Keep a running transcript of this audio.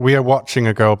We are watching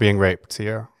a girl being raped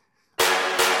here.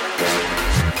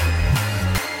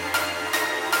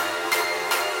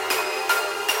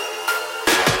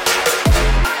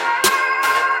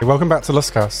 Welcome back to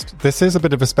Lustcast. This is a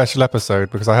bit of a special episode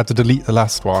because I had to delete the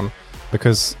last one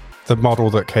because the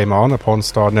model that came on, a porn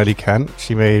star Nellie Kent,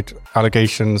 she made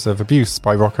allegations of abuse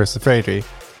by Rocco Siffredi.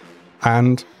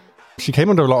 And she came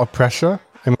under a lot of pressure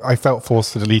and I felt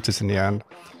forced to delete it in the end.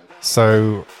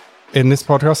 So in this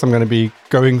podcast, I'm going to be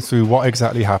going through what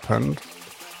exactly happened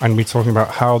and be talking about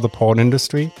how the porn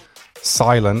industry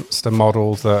silenced a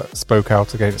model that spoke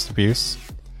out against abuse.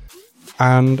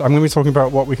 And I'm going to be talking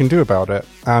about what we can do about it.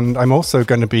 And I'm also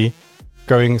going to be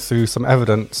going through some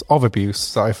evidence of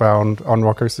abuse that I found on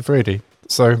Rocco Siffredi.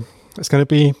 So it's going to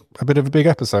be a bit of a big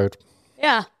episode.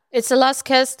 Yeah, it's a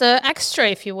Lustcast extra,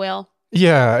 if you will.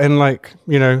 Yeah,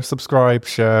 and subscribe,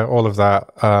 share, all of that.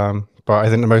 But I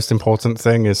think the most important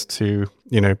thing is to,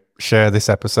 share this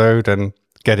episode and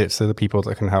get it to the people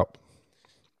that can help.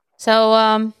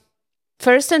 So,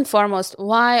 first and foremost,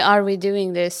 why are we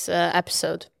doing this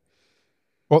episode?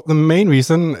 Well, the main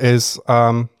reason is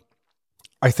I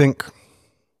think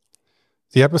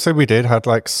the episode we did had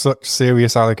such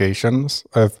serious allegations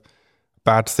of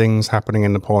bad things happening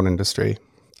in the porn industry.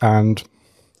 And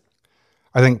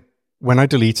I think when I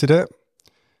deleted it,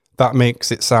 that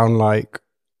makes it sound like,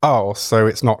 oh, so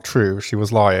it's not true, she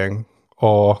was lying.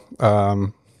 Or,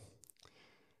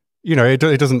 it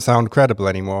doesn't sound credible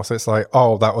anymore. So it's like,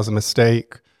 oh, that was a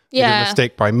mistake. Yeah. A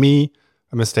mistake by me,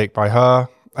 a mistake by her.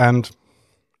 And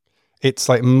it's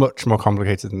much more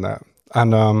complicated than that.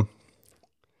 And I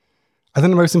think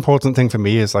the most important thing for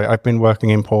me is I've been working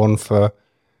in porn for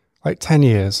 10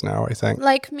 years now, I think.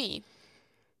 Like me.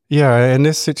 Yeah, in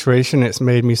this situation, it's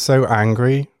made me so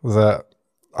angry that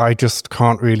I just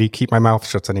can't really keep my mouth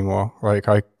shut anymore.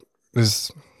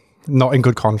 There's not in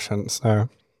good conscience. No.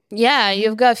 Yeah,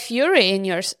 you've got fury in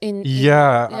your...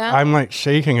 Yeah, I'm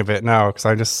shaking a bit now because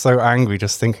I'm just so angry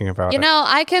just thinking about it.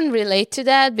 I can relate to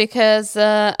that because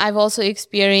I've also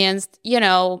experienced,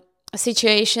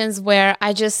 situations where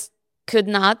I just could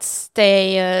not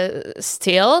stay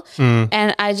still.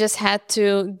 And I just had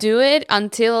to do it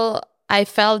until I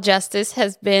felt justice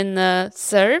has been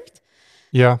served.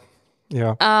 Yeah.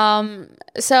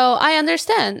 So I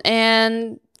understand.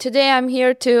 And today I'm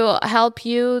here to help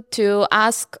you to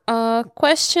ask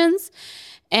questions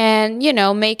and,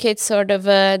 make it sort of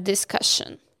a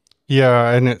discussion.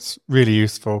 Yeah, and it's really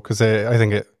useful because I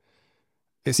think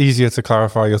it's easier to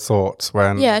clarify your thoughts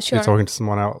when you're talking to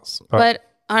someone else. But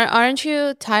aren't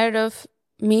you tired of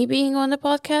me being on the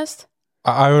podcast?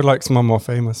 I would like someone more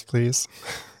famous, please.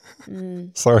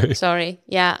 Sorry.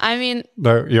 Yeah, I mean...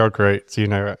 No, you're great. You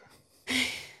know it.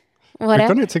 Whatever. We've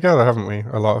done it together, haven't we?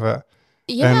 A lot of it.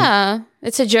 Yeah,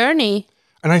 it's a journey.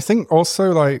 And I think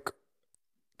also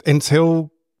until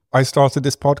I started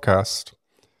this podcast,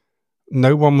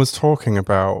 no one was talking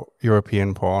about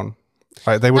European porn.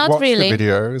 They would Not watch really. the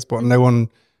videos, but no one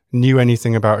knew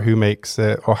anything about who makes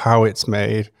it or how it's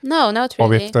made. No, not really.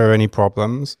 Or if there are any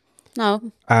problems. No.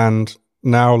 And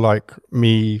now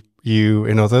me, you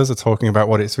and others are talking about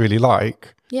what it's really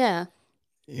like. Yeah.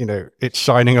 It's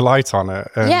shining a light on it.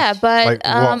 And yeah, but...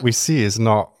 what we see is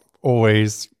not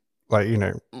always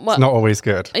it's not always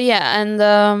good. Yeah,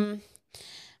 and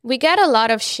we get a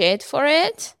lot of shit for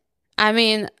it. I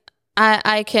mean,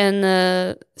 I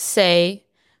can say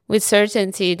with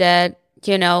certainty that,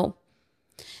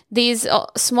 these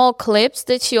small clips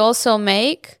that you also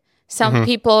make, some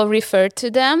people refer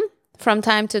to them from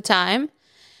time to time.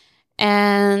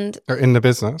 And in the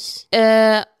business?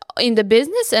 In the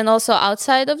business and also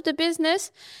outside of the business.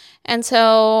 And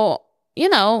so,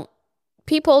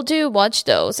 people do watch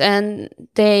those and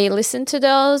they listen to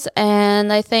those,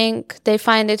 and I think they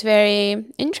find it very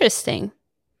interesting.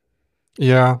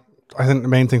 Yeah, I think the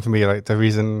main thing for me, the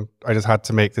reason I just had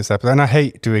to make this episode, and I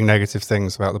hate doing negative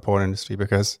things about the porn industry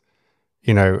because,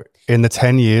 in the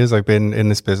 10 years I've been in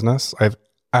this business, I've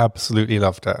absolutely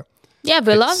loved it. Yeah,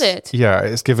 we love it. Yeah,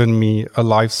 it's given me a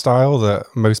lifestyle that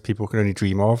most people can only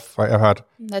dream of. I've had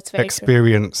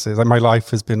experiences. My life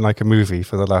has been like a movie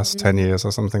for the last 10 years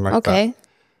or something like that. Okay.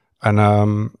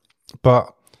 And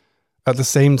but at the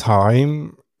same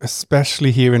time,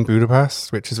 especially here in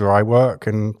Budapest, which is where I work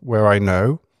and where I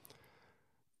know,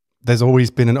 there's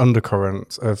always been an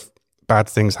undercurrent of bad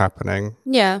things happening.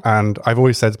 Yeah. And I've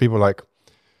always said to people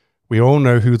we all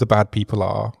know who the bad people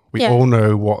are. We all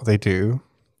know what they do.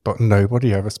 But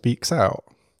nobody ever speaks out.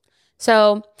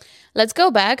 So let's go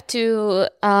back to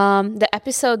the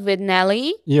episode with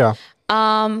Nellie. Yeah.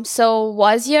 So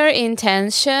was your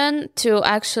intention to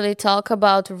actually talk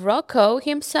about Rocco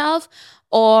himself,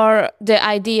 or the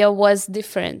idea was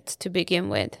different to begin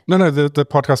with? No, the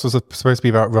podcast was supposed to be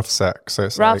about rough sex. So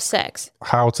it's Rough like sex.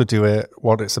 how to do it,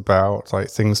 what it's about, like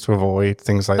things to avoid,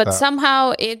 things like that. But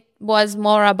somehow it was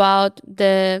more about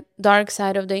the dark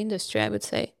side of the industry, I would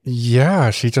say. Yeah,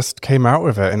 she just came out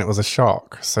with it and it was a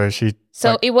shock. So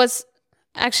it was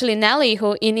actually Nelly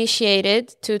who initiated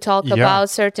to talk about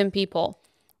certain people.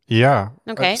 Yeah.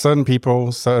 Okay. Certain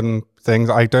people, certain things.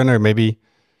 I don't know, maybe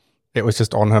it was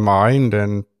just on her mind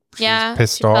and she's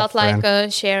pissed off. Felt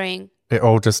like sharing. It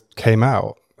all just came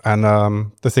out. And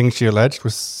the thing she alleged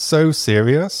was so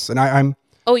serious. And I'm...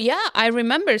 Oh, yeah, I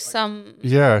remember some...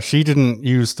 Yeah, she didn't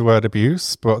use the word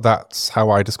abuse, but that's how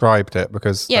I described it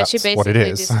because that's what it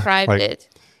is. Described it.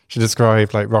 She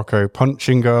described like Rocco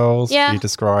punching girls. Yeah. She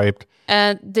described...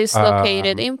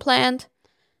 dislocated implant.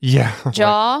 Yeah.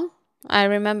 Jaw, I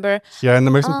remember. Yeah, and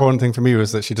the most important thing for me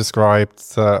was that she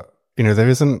described that, there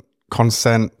isn't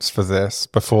consent for this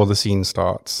before the scene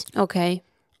starts. Okay.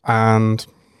 And,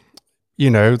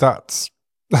 that's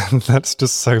that's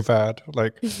just so bad.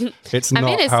 Like, it's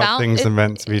not how things are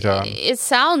meant to be done. It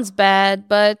sounds bad,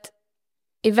 but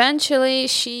eventually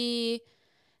she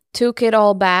took it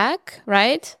all back,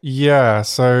 right? Yeah,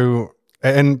 so,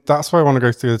 and that's why I want to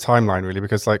go through the timeline, really,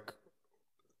 because, like,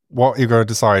 what you got to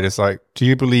decide is, like, do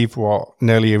you believe what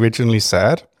Nelly originally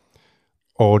said,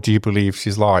 or do you believe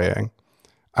she's lying?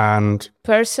 And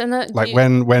personally, like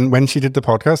when she did the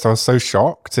podcast, I was so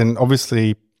shocked. And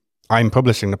obviously, I'm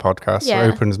publishing the podcast, so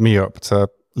it opens me up to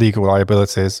legal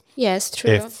liabilities. Yes, true.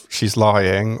 If she's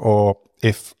lying or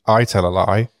if I tell a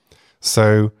lie.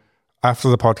 So after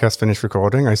the podcast finished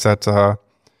recording, I said to her,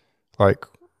 like,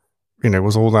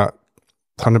 was all that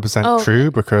 100%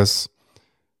 true? Because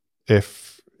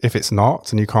if it's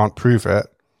not and you can't prove it,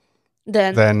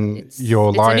 then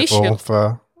you're liable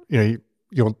for,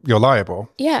 you're liable.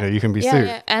 Yeah. You can be sued.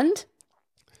 Yeah. And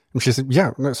she said,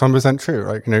 yeah, no, it's 100% true.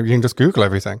 Like, you can just Google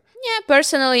everything. Yeah,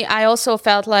 personally, I also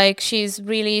felt like she's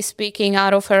really speaking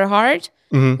out of her heart.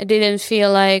 Mm-hmm. It didn't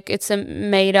feel like it's a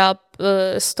made up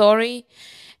story.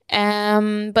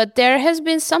 But there has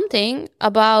been something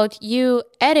about you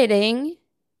editing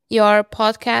your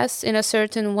podcasts in a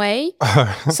certain way.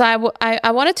 So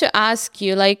I wanted to ask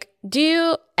you, like, do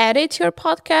you edit your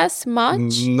podcasts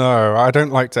much? No, I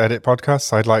don't like to edit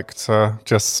podcasts. I'd like to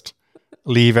just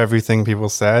leave everything people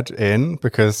said in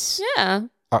because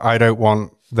I don't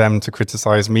want them to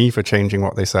criticize me for changing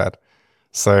what they said.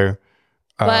 So,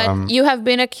 but you have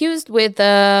been accused with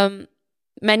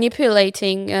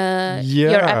manipulating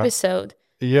your episode.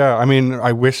 Yeah, I mean,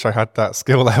 I wish I had that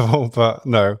skill level, but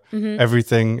no. Mm-hmm.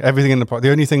 Everything in the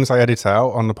only things I edit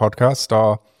out on the podcast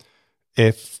are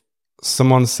if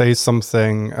someone says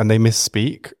something and they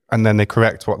misspeak and then they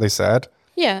correct what they said.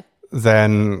 Yeah.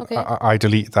 Then I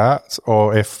delete that.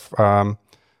 Or if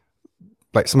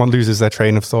like someone loses their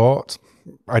train of thought,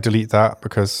 I delete that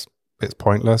because it's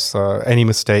pointless. Any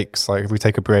mistakes, like if we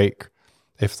take a break,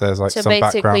 if there's like some background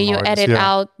noise. So basically you edit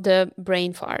out the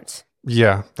brain farts.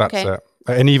 Yeah, that's it.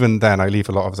 And even then I leave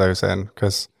a lot of those in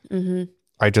because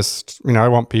I just, I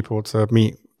want people to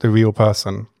meet the real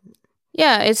person.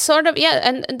 Yeah, it's sort of,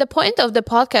 and the point of the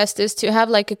podcast is to have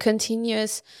like a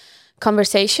continuous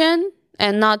conversation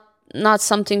and not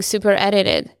something super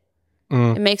edited.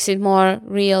 It makes it more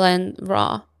real and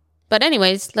raw. But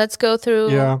anyways, let's go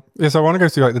through. Yeah, so I want to go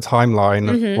through like the timeline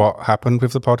of what happened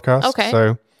with the podcast. Okay.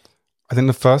 So I think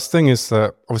the first thing is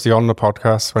that obviously on the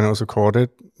podcast when it was recorded,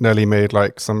 Nelly made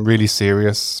like some really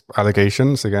serious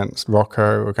allegations against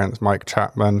Rocco, against Mike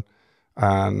Chapman,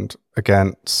 and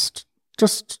against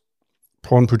just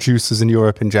porn producers in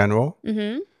Europe in general.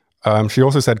 Mm-hmm. She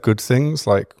also said good things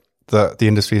like that the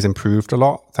industry has improved a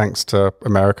lot thanks to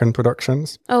American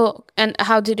productions. Oh, and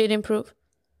how did it improve?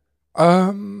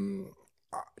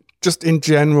 Just in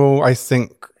general, I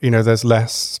think, there's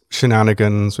less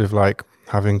shenanigans with like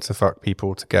having to fuck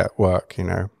people to get work,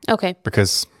 Okay.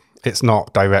 Because it's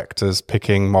not directors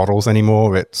picking models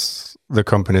anymore. It's the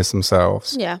companies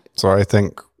themselves. Yeah. So I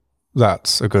think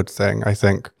that's a good thing. I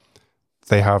think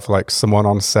they have like someone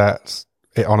on set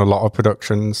on a lot of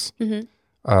productions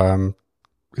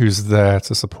who's there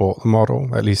to support the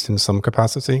model, at least in some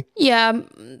capacity. Yeah.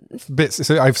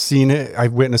 So I've seen it,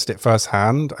 I've witnessed it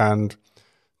firsthand, and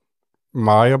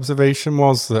my observation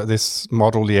was that this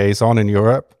model liaison in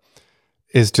Europe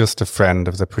is just a friend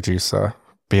of the producer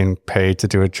being paid to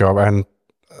do a job, and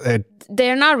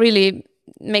they're not really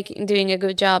doing a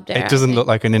good job there. It doesn't look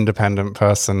like an independent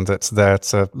person that's there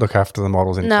to look after the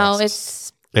model's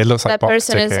interests. No, it looks like that box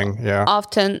person ticking. is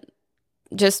often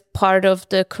just part of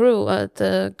the crew,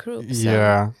 the group. So.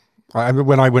 Yeah,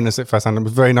 when I witnessed it firsthand, it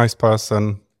was a very nice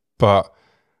person, but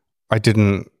I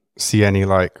didn't see any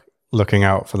like looking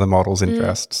out for the model's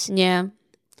interests. Yeah.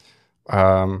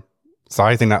 So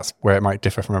I think that's where it might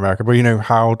differ from America. But, you know,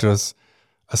 how does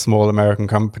a small American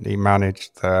company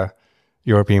manage their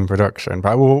European production?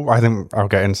 But I think I'll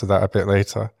get into that a bit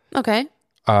later. Okay.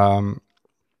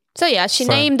 So yeah, she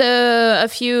named a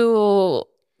few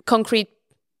concrete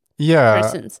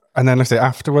persons. And then, let's say,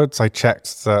 afterwards, I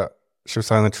checked that she was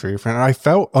telling the truth. And I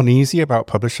felt uneasy about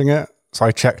publishing it. So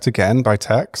I checked again by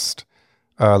text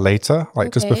later,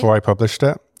 like just before I published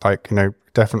it. Like, you know,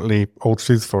 definitely all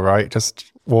truthful, right?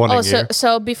 Just warning you.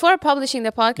 So before publishing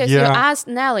the podcast, you asked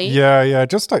Nelly. Yeah.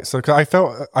 Just like, so 'cause I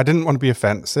felt I didn't want to be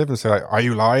offensive and say like, are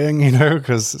you lying? You know,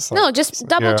 because no, just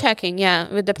double checking.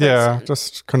 Yeah, with the person. Yeah,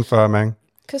 just confirming.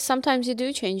 Because sometimes you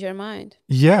do change your mind.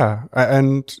 Yeah,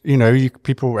 and you know,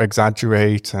 people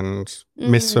exaggerate and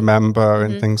misremember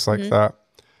and things like that.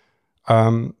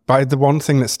 But the one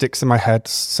thing that sticks in my head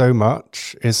so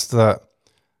much is that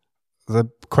the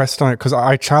question, because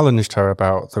I challenged her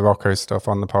about the Rocco stuff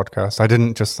on the podcast. I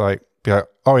didn't just like be like,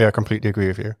 oh yeah, I completely agree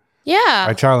with you. Yeah.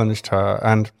 I challenged her.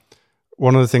 And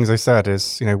one of the things I said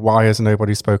is, you know, why has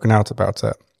nobody spoken out about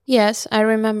it? Yes, I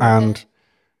remember. And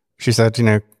she said, you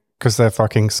know, because they're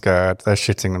fucking scared. They're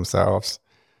shitting themselves.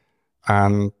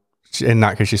 And in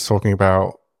that case, she's talking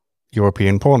about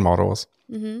European porn models.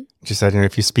 Mm-hmm. She said, you know,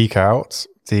 if you speak out,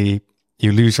 you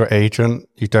lose your agent,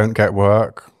 you don't get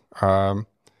work.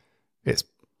 It's,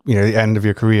 you know, the end of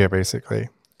your career, basically.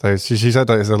 So she said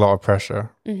that there's a lot of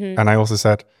pressure. Mm-hmm. And I also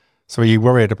said, so are you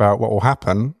worried about what will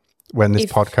happen when this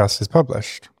podcast is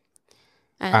published?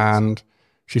 And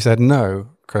she said, no,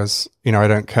 because, you know, I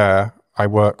don't care. I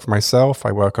work for myself.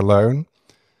 I work alone.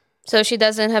 So she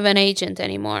doesn't have an agent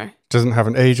anymore. Doesn't have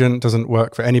an agent, doesn't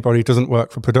work for anybody, doesn't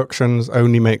work for productions,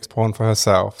 only makes porn for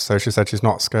herself. So she said she's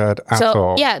not scared at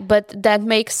all. Yeah, but that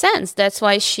makes sense. That's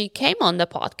why she came on the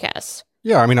podcast.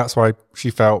 Yeah, I mean, that's why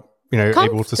she felt, you know,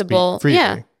 able to speak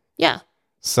freely. Yeah.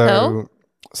 So,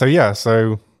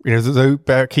 you know,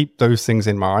 better keep those things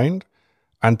in mind.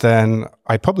 And then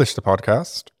I published the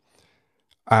podcast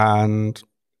and,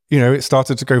 you know, it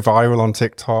started to go viral on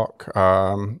TikTok.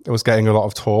 It was getting a lot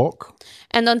of talk.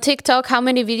 And on TikTok, how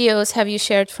many videos have you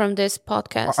shared from this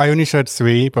podcast? I only shared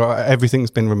 3, but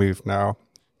everything's been removed now.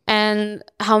 And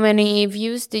how many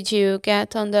views did you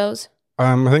get on those?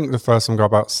 I think the first one got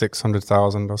about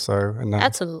 600,000 or so. And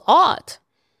that's a lot.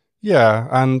 Yeah,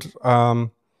 and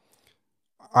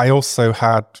I also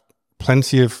had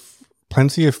plenty of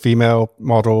female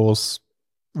models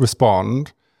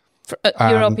respond.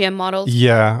 European models.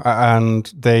 Yeah,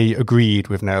 and they agreed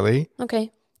with Nelly.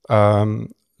 Okay.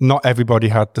 Not everybody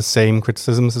had the same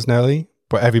criticisms as Nelly,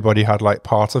 but everybody had like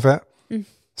part of it.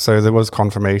 So there was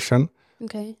confirmation.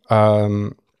 Okay.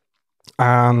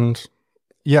 And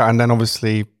yeah, and then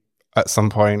obviously at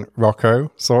some point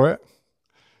Rocco saw it.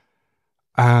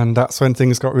 And that's when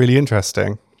things got really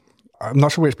interesting. I'm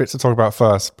not sure which bit to talk about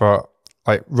first, but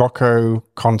like Rocco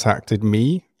contacted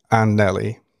me and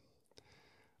Nelly.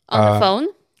 On the phone?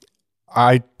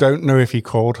 I don't know if he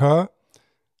called her,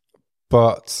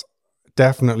 but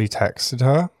definitely texted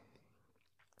her.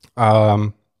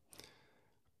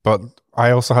 But I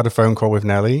also had a phone call with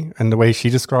Nelly, and the way she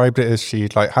described it is she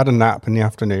like had a nap in the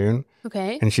afternoon.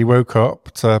 Okay. And she woke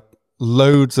up to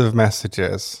loads of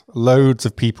messages, loads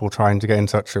of people trying to get in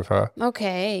touch with her.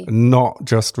 Okay. Not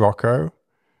just Rocco,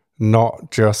 not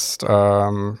just...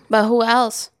 but who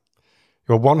else?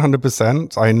 Well,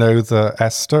 100%. I know that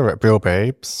Esther at Bill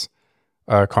Babes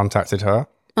contacted her.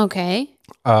 Okay.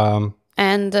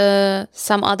 And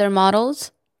some other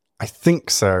models? I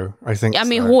think so. I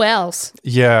mean, who else?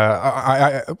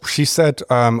 Yeah. She said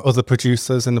other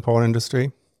producers in the porn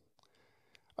industry.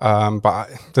 But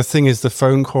the thing is, the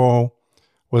phone call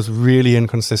was really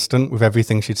inconsistent with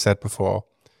everything she'd said before.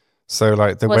 So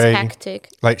like the way... hectic.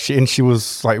 Like she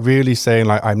was like really saying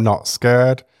like, I'm not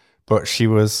scared. But she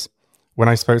was... When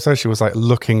I spoke to her, she was like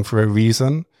looking for a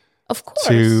reason. Of course,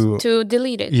 to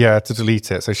delete it. Yeah, to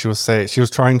delete it. So she was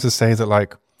trying to say that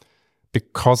like,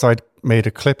 because I'd made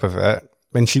a clip of it,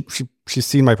 and she's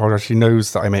seen my podcast, she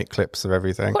knows that I make clips of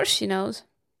everything. Of course she knows.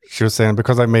 She was saying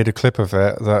because I made a clip of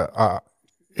it, that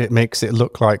it makes it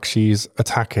look like she's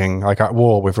attacking, like at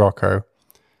war with Rocco.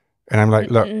 And I'm like,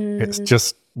 look, it's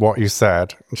just what you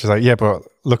said. And she's like, yeah, but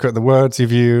look at the words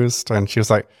you've used. And she was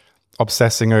like,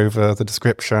 obsessing over the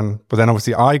description. But then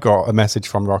obviously I got a message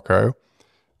from Rocco.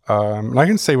 And I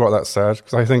can say what that said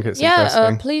because I think it's interesting.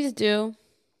 Yeah, please do.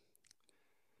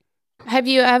 Have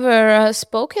you ever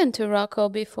spoken to Rocco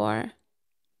before?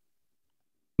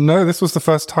 No, this was the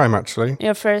first time actually.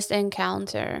 Your first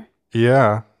encounter.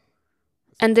 Yeah.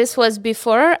 And this was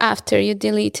before or after you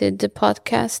deleted the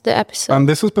podcast, the episode?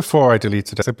 This was before I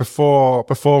deleted it. So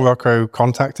before Rocco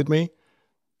contacted me,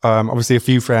 obviously a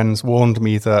few friends warned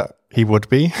me that he would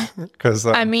be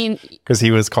because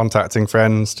he was contacting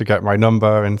friends to get my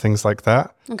number and things like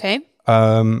that. Okay.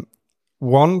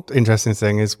 One interesting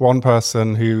thing is one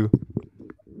person who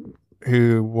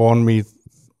warned me.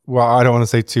 Well, I don't want to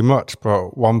say too much,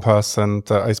 but one person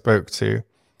that I spoke to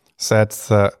said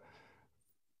that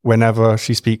whenever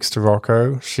she speaks to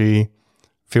Rocco, she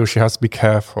feels she has to be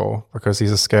careful because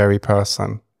he's a scary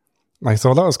person. And I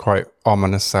thought that was quite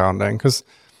ominous sounding because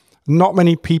not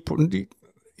many people,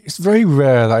 it's very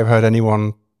rare that I've heard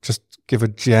anyone just give a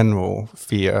general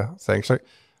fear thing. So,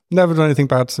 never done anything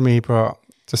bad to me, but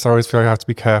just always feel like I have to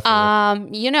be careful.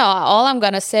 All I'm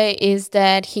going to say is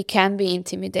that he can be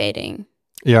intimidating.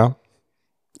 Yeah.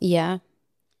 Yeah.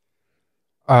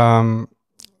 So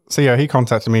yeah, he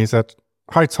contacted me. He said,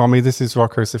 "Hi, Tommy, this is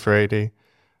Rocco Siffredi.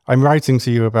 I'm writing to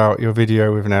you about your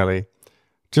video with Nelly.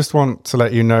 Just want to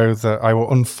let you know that I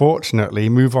will unfortunately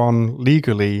move on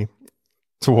legally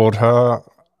toward her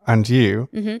and you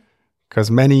because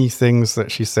many things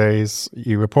that she says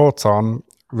you report on,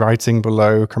 writing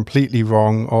below completely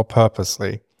wrong or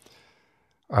purposely.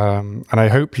 And I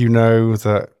hope you know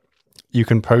that you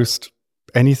can post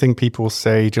anything people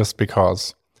say just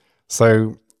because."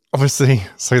 So obviously,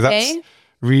 that's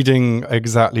reading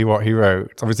exactly what he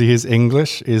wrote. Obviously, his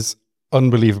English is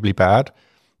unbelievably bad,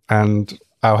 and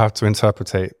I'll have to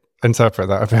interpret that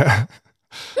a bit.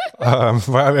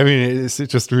 But I mean, it's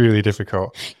just really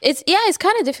difficult. It's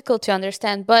kind of difficult to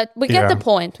understand, but we get the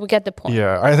point.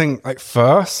 Yeah, I think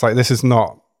first, this is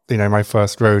not my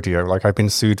first rodeo. I've been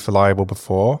sued for libel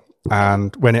before,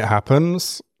 and when it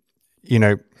happens,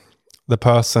 the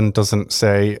person doesn't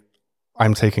say,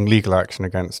 "I'm taking legal action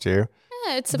against you."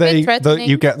 Yeah, it's a bit threatening.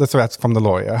 You get the threats from the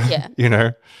lawyer. Yeah.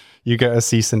 You get a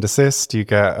cease and desist. You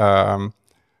get,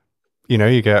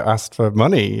 you get asked for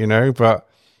money. But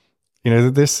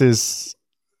this is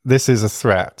a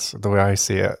threat. The way I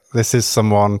see it, this is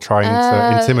someone trying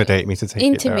to intimidate me to take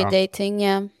intimidating.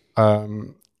 It down. Yeah.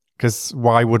 Because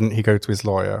why wouldn't he go to his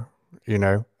lawyer?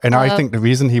 And I think the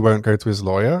reason he won't go to his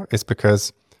lawyer is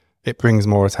because it brings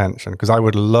more attention. Because I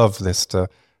would love this to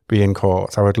be in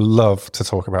court. I would love to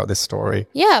talk about this story.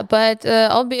 Yeah, but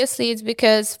obviously it's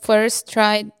because first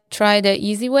try the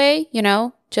easy way,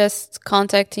 just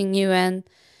contacting you and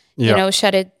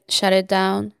shut it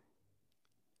down.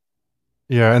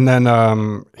 Yeah, and then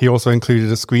he also included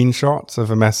a screenshot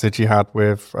of a message he had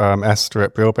with Esther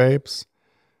at Brill Babes.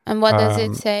 And what does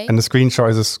it say? And the screenshot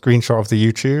is a screenshot of the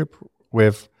YouTube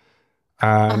with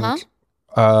highlighting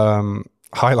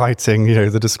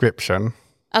the description.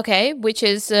 Okay, which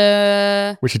is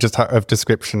just a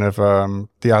description of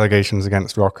the allegations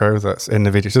against Rocco that's in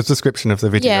the video. It's a description of the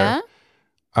video.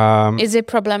 Yeah. Is it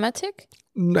problematic?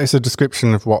 No, it's a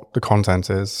description of what the content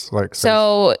is.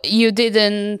 So you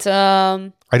didn't...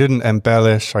 I didn't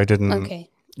embellish. I didn't... Okay.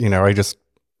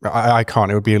 I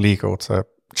can't. It would be illegal to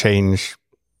change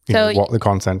what the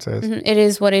content is. It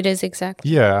is what it is,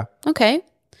 exactly. Yeah. Okay.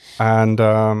 And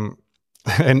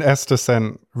Esther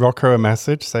sent Rocco a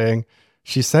message saying...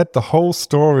 She said the whole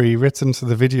story written to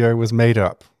the video was made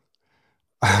up.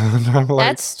 And I'm like,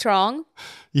 that's strong.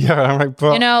 Yeah, I'm like,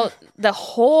 but... the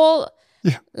whole...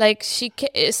 Yeah.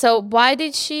 So why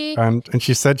did she... And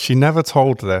she said she never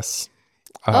told this.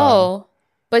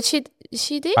 But she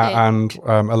did. And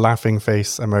a laughing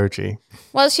face emoji.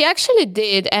 Well, she actually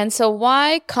did. And so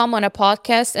why come on a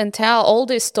podcast and tell all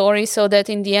this story so that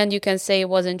in the end you can say it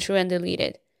wasn't true and delete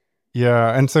it?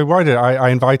 Yeah, and so why did I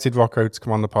invited Rocco to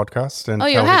come on the podcast and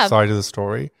tell his side of the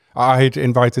story. I'd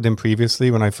invited him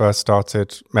previously when I first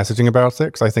started messaging about it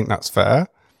because I think that's fair.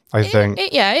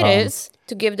 It is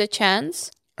to give the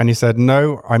chance. And he said,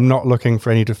 "No, I'm not looking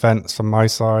for any defense from my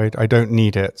side. I don't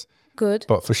need it. Good.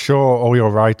 But for sure, all your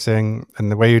writing and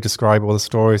the way you describe all the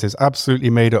stories is absolutely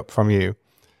made up from you."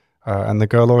 And the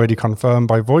girl already confirmed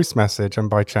by voice message and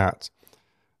by chat.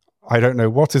 "I don't know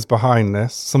what is behind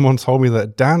this. Someone told me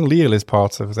that Dan Leal is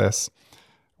part of this.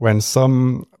 When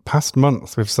some past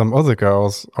month with some other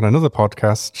girls on another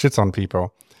podcast shit on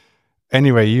people.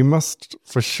 Anyway, you must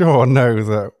for sure know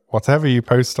that whatever you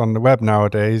post on the web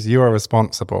nowadays, you are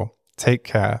responsible. Take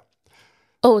care."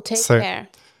 Oh, take care.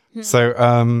 So,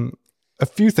 a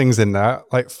few things in that.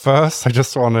 First, I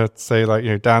just want to say,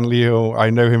 Dan Leal, I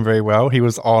know him very well. He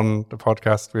was on the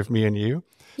podcast with me and you.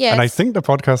 Yes. And I think the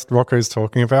podcast Rocco's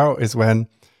talking about is when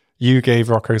you gave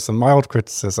Rocco some mild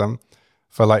criticism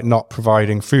for not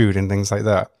providing food and things like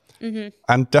that.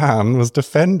 And Dan was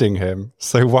defending him.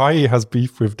 So why he has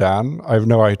beef with Dan, I have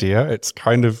no idea. It's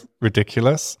kind of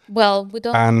ridiculous. Well, we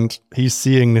don't. And he's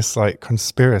seeing this like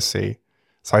conspiracy.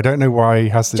 So I don't know why he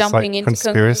has this Jumping like into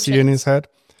conspiracy in his head.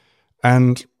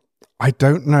 And I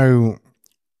don't know,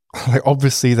 like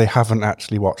obviously they haven't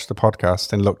actually watched the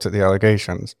podcast and looked at the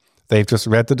allegations. They've just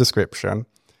read the description.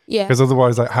 Yeah. Because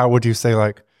otherwise, like, how would you say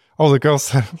like, oh, the girl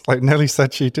said, like Nelly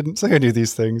said she didn't say any of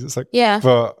these things. It's like, yeah,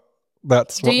 but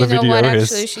that's what the video is. Do you know what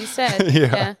actually she said?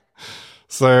 Yeah.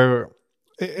 So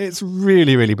it's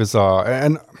really, really bizarre.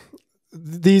 And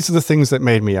these are the things that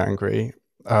made me angry.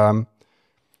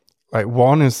 Like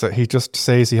one is that he just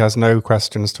says he has no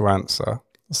questions to answer.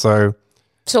 So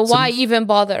why even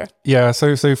bother? Yeah.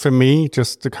 So for me,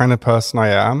 just the kind of person I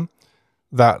am,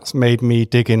 that's made me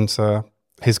dig into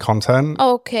his content.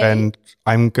 Okay. And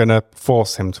I'm going to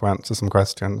force him to answer some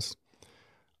questions.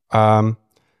 And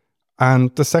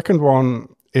the second one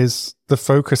is the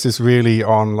focus is really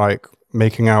on like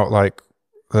making out like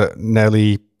that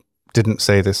Nelly didn't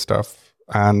say this stuff.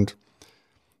 And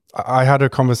I had a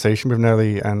conversation with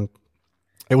Nelly and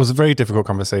it was a very difficult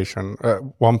conversation. At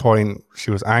one point,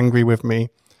 she was angry with me.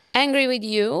 Angry with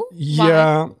you?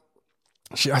 Yeah.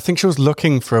 I think she was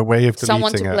looking for a way of deleting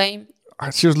someone to blame.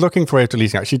 She was looking for a way of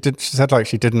deleting it. She said like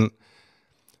she didn't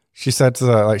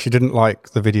like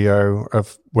the video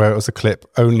of where it was a clip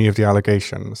only of the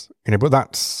allegations, but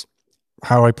that's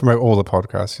how I promote all the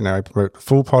podcasts. I promote the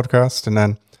full podcast and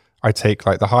then I take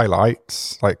like the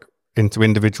highlights like into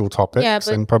individual topics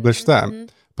and publish them.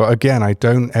 But again, I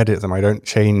don't edit them. I don't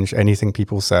change anything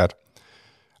people said.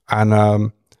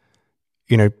 And,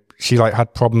 she like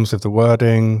had problems with the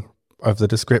wording of the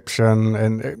description.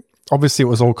 And obviously it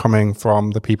was all coming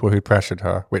from the people who pressured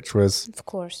her, which was, of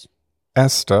course,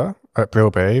 Esther at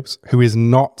Brill Babes, who is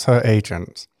not her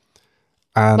agent.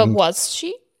 And but was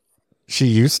she? She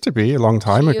used to be a long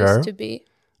time ago. Used to be.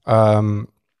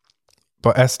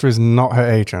 But Esther is not her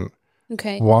agent.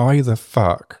 Okay. Why the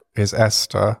fuck is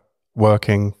Esther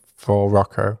working for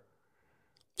Rocco?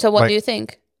 So what do you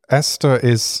think? Esther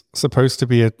is supposed to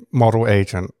be a model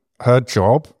agent. Her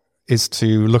job is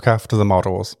to look after the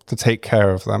models, to take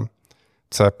care of them,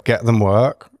 to get them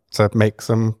work, to make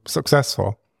them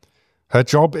successful. Her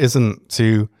job isn't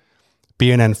to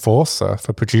be an enforcer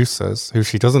for producers who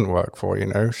she doesn't work for,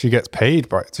 She gets paid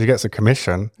she gets a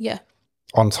commission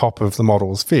on top of the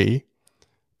model's fee.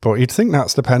 But you'd think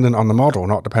that's dependent on the model,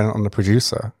 not dependent on the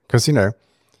producer. Because,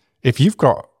 if you've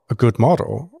got a good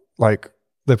model, like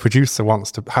the producer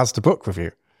has to book with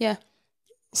you. Yeah.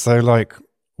 So like,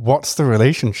 what's the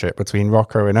relationship between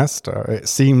Rocco and Esther? It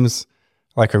seems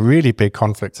like a really big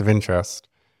conflict of interest.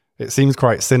 It seems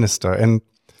quite sinister. And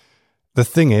the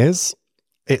thing is,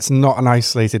 it's not an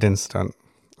isolated incident.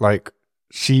 Like,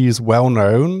 she's well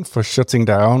known for shutting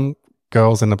down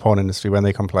girls in the porn industry when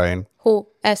they complain. Who?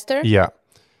 Esther? Yeah.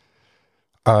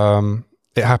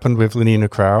 It happened with Lenina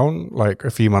Crown like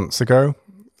a few months ago.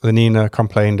 Lenina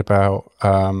complained about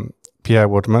Pierre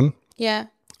Woodman. Yeah.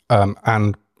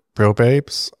 And Brill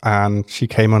Babes, and she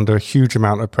came under a huge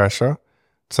amount of pressure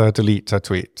to delete her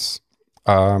tweets.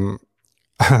 As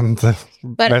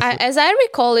I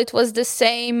recall, it was the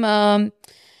same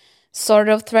sort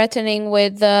of threatening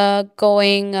with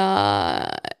going,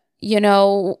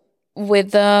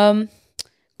 with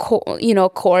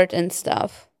court and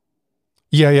stuff.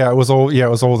 Yeah, it was all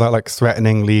that like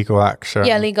threatening legal action.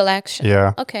 Yeah, legal action.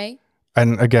 Yeah. Okay.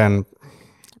 And again,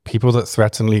 people that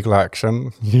threaten legal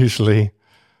action usually,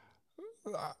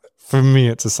 for me,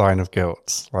 it's a sign of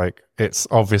guilt. Like, it's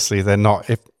obviously they're not.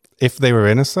 If they were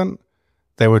innocent,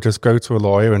 they would just go to a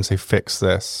lawyer and say, "Fix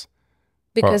this,"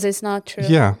 because it's not true.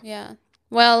 Yeah. Yeah.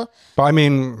 Well, but I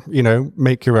mean,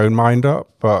 make your own mind up.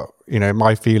 But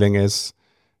my feeling is,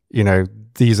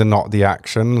 these are not the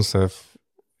actions of,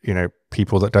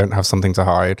 people that don't have something to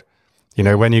hide.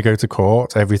 When you go to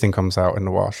court, everything comes out in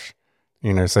the wash.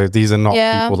 So these are not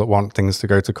people that want things to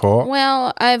go to court.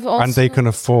 Well, and they can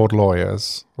afford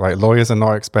lawyers. Like, lawyers are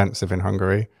not expensive in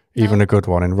Hungary, even a good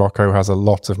one. And Rocco has a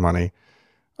lot of money.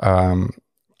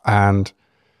 And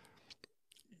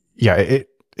yeah,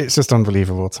 it's just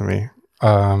unbelievable to me.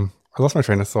 I lost my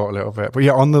train of thought a little bit. But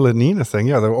yeah, on the Lenina thing,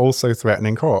 they were also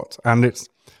threatening court. And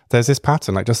there's this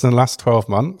pattern. Like, just in the last 12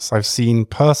 months, I've seen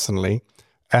personally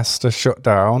Esther shut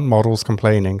down models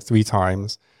complaining 3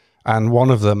 times. And one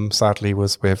of them, sadly,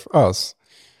 was with us.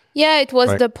 Yeah, it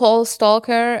was the Paul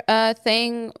Stalker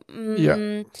thing,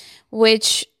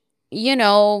 which,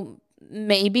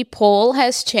 maybe Paul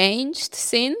has changed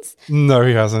since. No,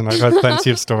 he hasn't. I've heard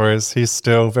plenty of stories. He's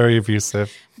still very abusive.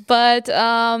 But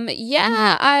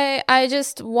I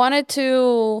just wanted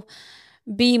to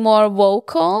be more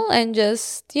vocal and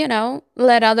just,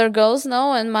 let other girls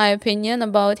know, in my opinion,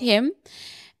 about him.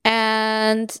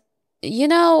 And,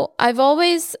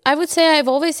 I would say I've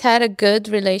always had a good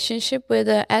relationship with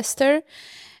Esther.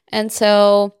 And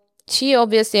so she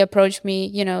obviously approached me,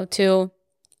 to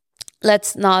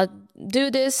let's not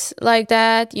do this like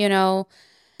that, Yeah,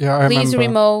 I please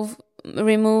remember.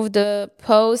 remove the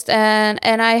post. And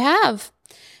I have,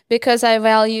 because I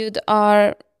valued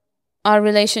our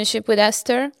relationship with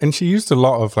Esther. And she used a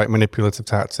lot of like manipulative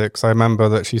tactics. I remember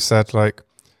that she said like,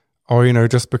 oh,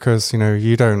 just because,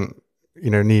 you don't,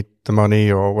 need the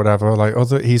money or whatever, like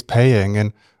he's paying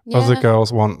and other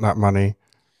girls want that money.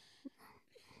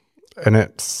 And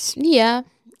it's... Yeah.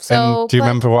 So, and do you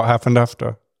remember what happened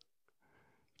after?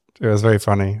 It was very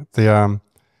funny.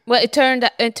 Well, it turned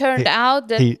out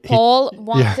that Paul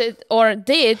wanted or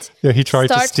did. Yeah, he tried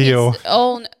to steal his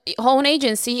own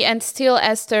agency and steal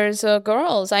Esther's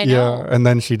girls. I know. Yeah, and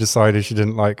then she decided she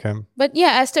didn't like him. But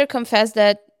yeah, Esther confessed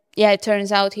that. Yeah, it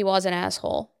turns out he was an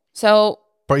asshole. So.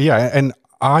 But yeah, and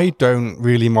I don't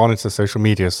really monitor social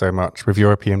media so much with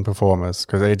European performers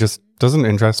because it just doesn't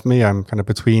interest me. I'm kind of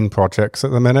between projects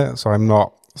at the minute, so I'm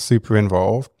not super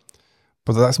involved.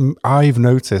 But I've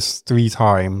noticed 3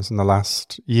 times in the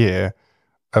last year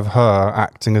of her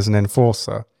acting as an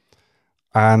enforcer.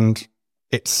 And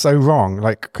it's so wrong.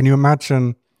 Like, can you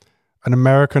imagine an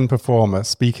American performer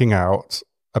speaking out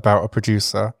about a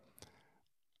producer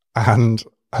and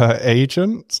her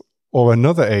agent or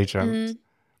another agent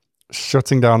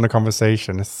shutting down the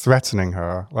conversation, threatening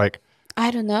her? Like,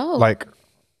 I don't know. Like,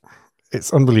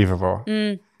 it's unbelievable.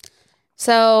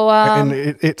 So, and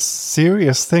it's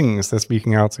serious things they're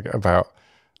speaking out about,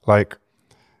 like,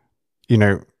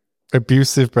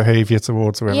 abusive behavior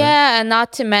towards women. Yeah, and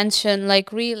not to mention,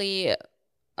 like, really,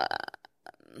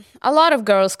 a lot of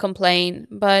girls complain,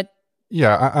 but...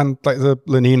 Yeah, and like the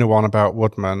Lenina one about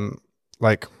Woodman,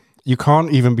 like, you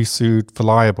can't even be sued for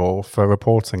libel for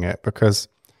reporting it because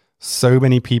so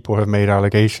many people have made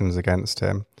allegations against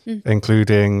him,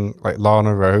 including, like,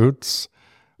 Lana Rhodes.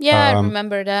 Yeah, I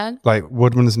remember that. Like,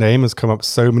 Woodman's name has come up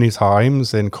so many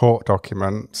times in court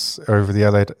documents over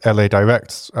the LA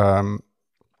Direct. I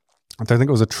don't think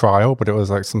it was a trial, but it was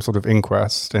like some sort of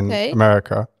inquest in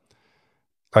America.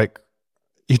 Like,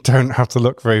 you don't have to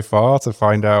look very far to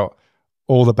find out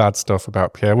all the bad stuff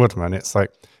about Pierre Woodman. It's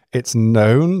like, it's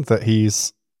known that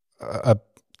he's a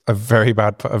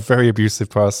very abusive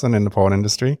person in the porn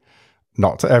industry.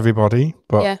 Not to everybody,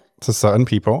 but to certain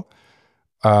people.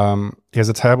 He has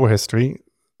a terrible history.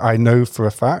 I know for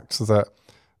a fact that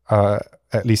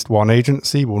at least one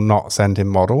agency will not send him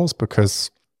models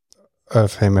because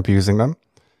of him abusing them.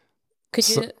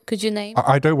 Could you name?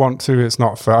 I don't want to. It's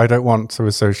not fair. I don't want to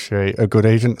associate a good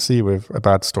agency with a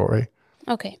bad story.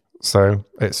 Okay. So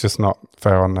it's just not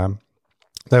fair on them.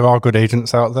 There are good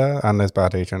agents out there, and there's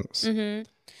bad agents.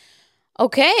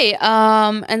 Okay.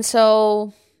 And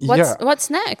so what's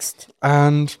next?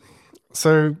 And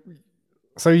so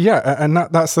yeah, and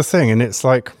that's the thing. And it's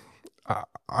like,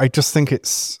 I just think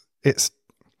it's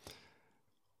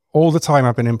all the time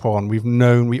I've been in porn,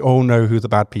 we all know who the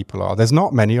bad people are. There's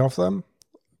not many of them.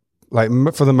 Like,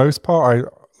 for the most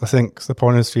part, I think the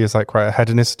porn industry is like quite a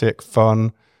hedonistic,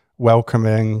 fun,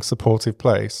 welcoming, supportive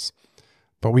place.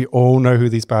 But we all know who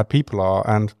these bad people are,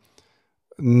 and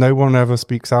no one ever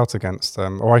speaks out against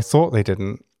them. Or I thought they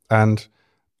didn't. And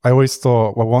I always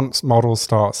thought, well, once models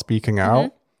start speaking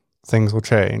out, things will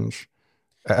change.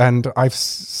 And I've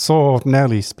saw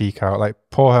Nelly speak out, like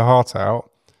pour her heart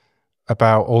out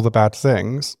about all the bad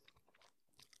things,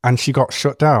 and she got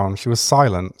shut down. She was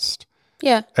silenced.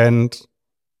 Yeah. And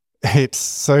it's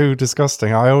so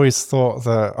disgusting. I always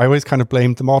kind of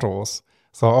blamed the models.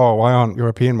 Thought, oh, why aren't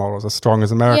European models as strong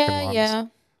as American ones? Yeah.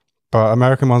 But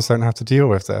American ones don't have to deal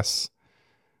with this.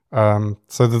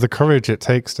 So the courage it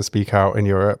takes to speak out in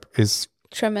Europe is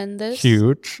tremendous,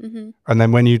 huge. And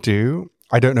then when you do,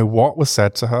 I don't know what was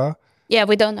said to her. Yeah,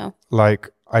 we don't know.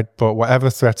 But whatever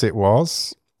threat it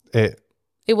was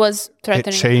was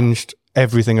threatening. It changed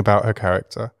everything about her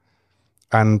character.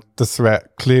 And the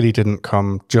threat clearly didn't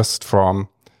come just from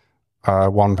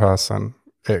one person.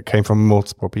 It came from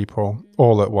multiple people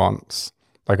all at once,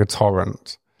 like a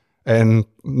torrent. And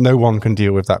no one can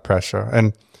deal with that pressure.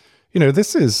 And,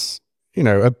 this is,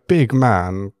 a big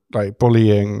man, like,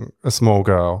 bullying a small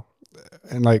girl.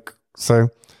 And, like, so,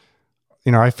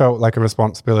 I felt like a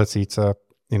responsibility to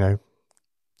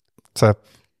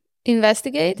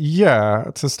investigate?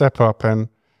 Yeah, to step up and,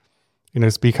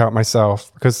 speak out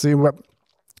myself. Because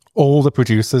all the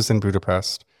producers in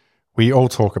Budapest, we all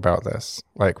talk about this.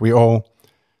 Like, we all,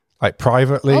 Like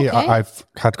privately, Okay. I've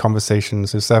had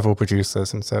conversations with several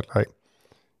producers and said like,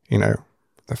 you know,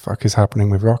 the fuck is happening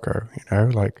with Rocco? You know,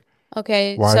 like,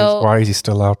 Okay. why is he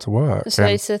still allowed to work? So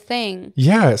And it's a thing.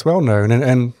 yeah, it's well known.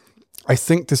 And I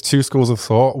think there's two schools of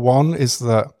thought. One is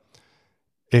that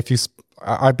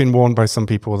I've been warned by some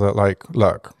people that like,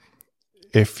 look,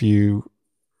 if you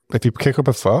kick up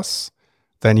a fuss,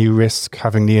 then you risk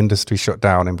having the industry shut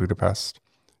down in Budapest,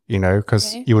 you know,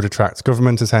 because you would attract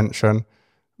government attention.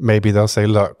 Maybe they'll say,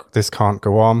 look, this can't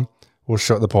go on. We'll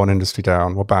shut the porn industry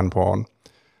down. We'll ban porn.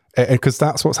 Because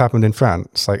that's what's happened in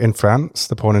France. Like in France,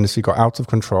 the porn industry got out of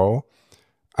control,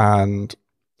 and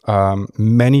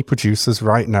many producers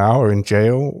right now are in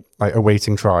jail, like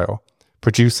awaiting trial.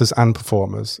 Producers and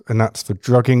performers. And that's for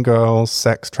drugging girls,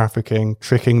 sex trafficking,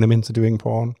 tricking them into doing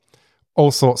porn, all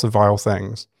sorts of vile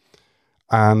things.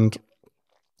 And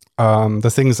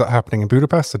the things that are happening in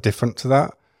Budapest are different to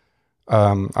that.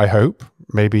 I hope.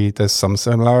 Maybe there's some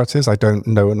similarities. I don't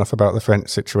know enough about the French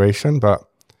situation, but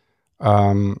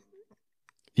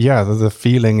yeah, the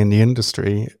feeling in the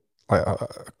industry, like a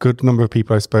good number of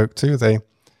people I spoke to,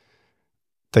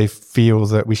 they feel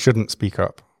that we shouldn't speak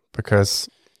up because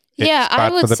yeah, I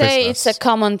would say business. it's a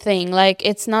common thing. Like,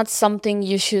 it's not something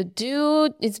you should do.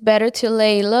 It's better to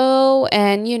lay low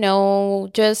and, you know,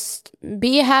 just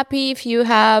be happy if you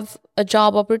have a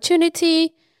job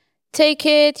opportunity. Take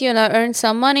it, you know, earn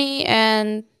some money,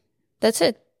 and that's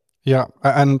it. Yeah,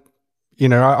 and you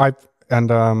know,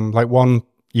 like one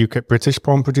UK British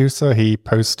porn producer, he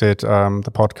posted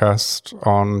the podcast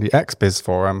on the XBiz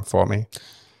forum for me.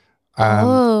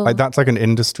 And like that's like an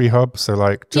industry hub, so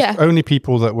like just only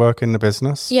people that work in the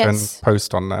business can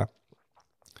post on there.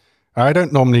 I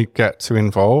don't normally get too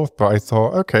involved, but I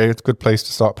thought, okay, it's a good place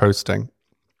to start posting.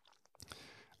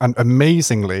 And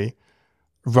amazingly,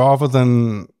 rather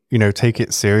than, you know, take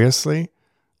it seriously,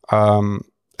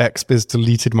 XBiz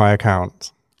deleted my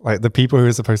account. Like the people who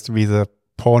are supposed to be the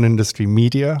porn industry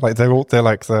media, like they're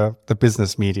like the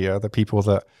business media, the people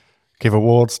that give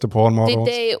awards to porn models.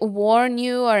 Did they warn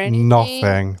you or anything?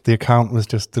 Nothing. The account was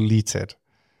just deleted.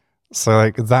 So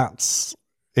like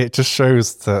it just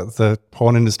shows that the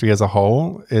porn industry as a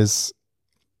whole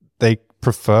they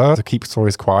prefer to keep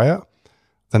stories quiet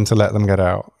than to let them get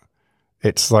out.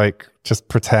 It's like, just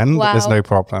pretend that there's no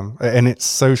problem. And it's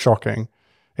so shocking.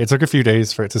 It took a few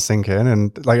days for it to sink in.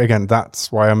 And like, again,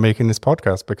 that's why I'm making this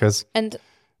podcast because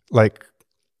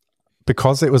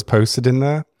it was posted in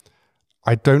there,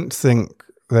 I don't think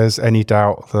there's any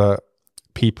doubt that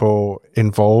people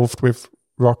involved with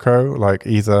Rocco, like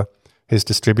either his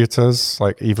distributors,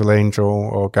 like Evil Angel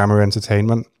or Gamma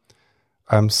Entertainment,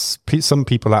 some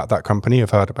people at that company have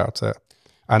heard about it.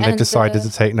 And they've decided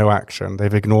to take no action.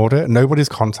 They've ignored it. Nobody's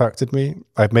contacted me.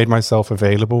 I've made myself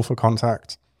available for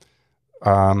contact.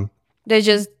 They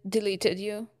just deleted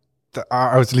you.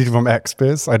 I was deleted from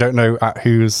XBiz. I don't know at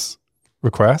whose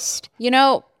request. You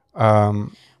know,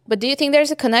 but do you think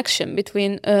there's a connection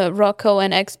between Rocco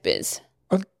and XBiz?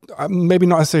 Maybe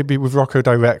not necessarily with Rocco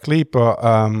directly, but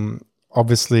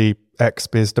obviously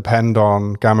XBiz depend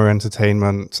on Gamma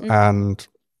Entertainment and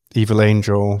Evil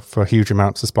Angel for huge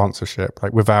amounts of sponsorship.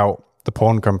 Like without the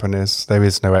porn companies, there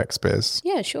is no XBiz.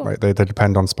 Yeah, sure. Right? They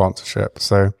depend on sponsorship.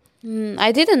 So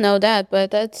I didn't know that,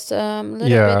 but that's a little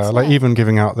bit sad. Like even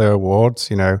giving out their awards,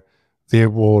 you know, the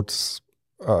awards,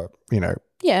 you know,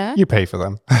 you pay for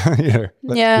them. You know,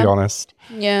 let's be honest.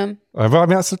 Yeah. But I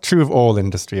mean, that's true of all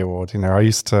industry awards. You know, I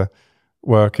used to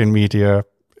work in media,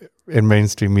 in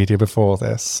mainstream media before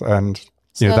this, and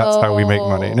you know, that's how we make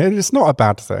money. And it's not a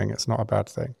bad thing. It's not a bad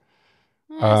thing.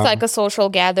 It's like a social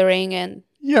gathering, and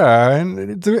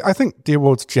and I think the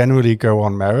awards generally go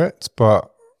on merit,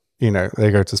 but you know, they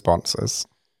go to sponsors.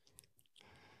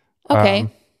 Okay.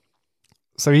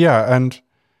 So yeah, and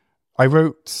I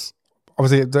wrote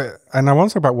obviously, and I want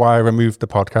to talk about why I removed the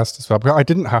podcast as well, because I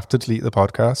didn't have to delete the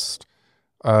podcast.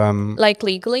 Like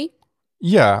legally?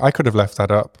 Yeah, I could have left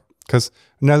that up because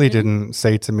Nelly didn't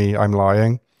say to me, "I'm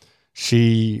lying."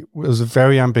 It was a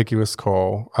very ambiguous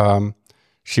call.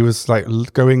 She was like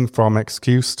going from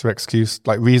excuse to excuse,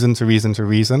 like reason to reason to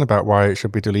reason about why it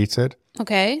should be deleted.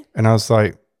 Okay. And I was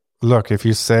like, look, if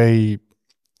you say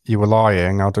you were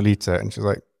lying, I'll delete it. And she's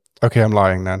like, okay, I'm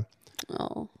lying then.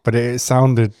 Oh. But it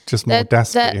sounded just more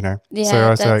desperate, you know?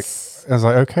 Yeah, so I was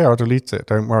like, okay, I'll delete it.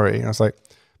 Don't worry. And I was like,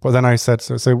 but then I said,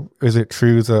 so is it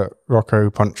true that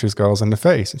Rocco punches girls in the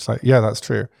face? It's like, yeah, that's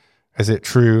true. Is it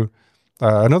true?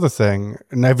 Another thing,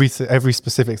 and every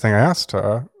specific thing I asked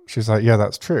her, she's like, yeah,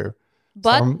 that's true.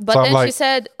 But then she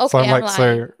said, okay, I'm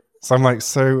lying. So I'm like,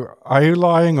 so are you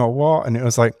lying or what? And it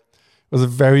was like, it was a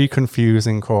very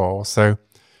confusing call. So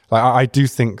like, I do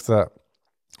think that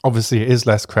obviously it is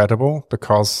less credible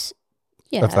because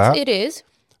of that. It is.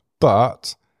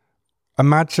 But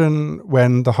imagine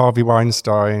when the Harvey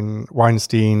Weinstein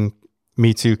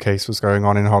Me Too case was going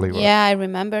on in Hollywood. Yeah, I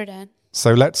remember that.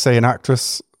 So let's say an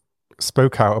actress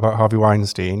spoke out about Harvey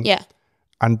Weinstein. Yeah.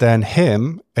 And then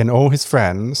him and all his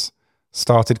friends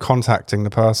started contacting the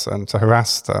person to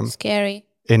harass them. Scary.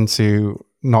 Into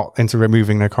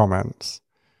removing their comments.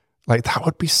 Like, that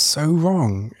would be so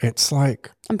wrong. It's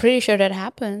like... I'm pretty sure that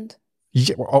happened.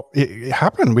 Yeah, well, it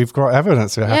happened. We've got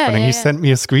evidence of it happening. He sent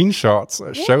me a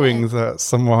screenshot showing that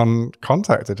someone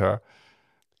contacted her.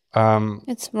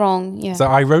 It's wrong, yeah. So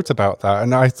I wrote about that,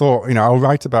 and I thought, I'll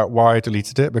write about why I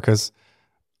deleted it, because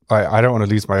I don't want to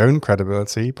lose my own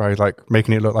credibility by like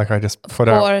making it look like I just put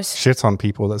out shit on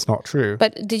people that's not true.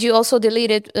 But did you also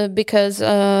delete it because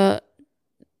of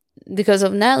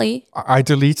Nelly? I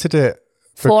deleted it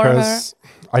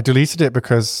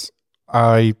because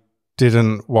I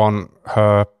didn't want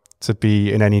her to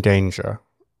be in any danger,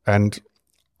 and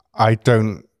I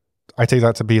take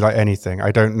that to be like anything.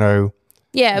 I don't know.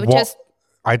 Yeah,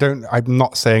 I'm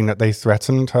not saying that they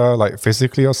threatened her like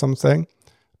physically or something,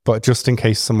 but just in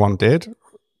case someone did,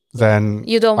 then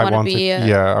you don't want to be.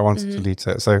 I wanted to delete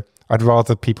it. So I'd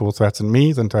rather people threaten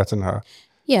me than threaten her.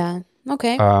 Yeah.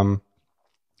 Okay. And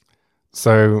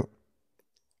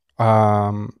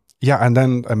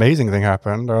then amazing thing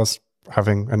happened. I was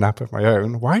having a nap of my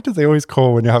own. Why do they always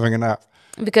call when you're having a nap?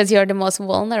 Because you're the most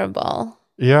vulnerable.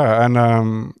 Yeah,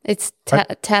 and it's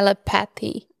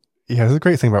telepathy. Yeah, the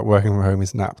great thing about working from home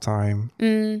is nap time.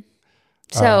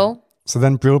 So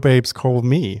then Brill Babes called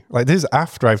me. Like, this is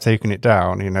after I've taken it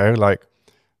down, like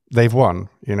they've won,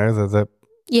 the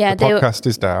podcast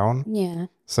is down. Yeah.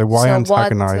 So why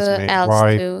antagonize what me? Else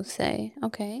why to say?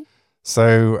 Okay.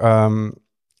 So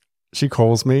she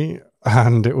calls me,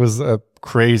 and it was a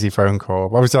crazy phone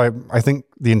call. Obviously, I think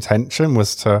the intention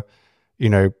was to,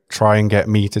 try and get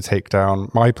me to take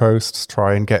down my posts,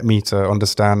 try and get me to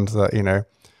understand that,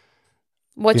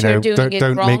 what you're doing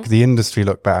don't wrong. Make the industry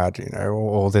look bad,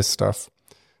 all this stuff.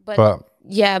 But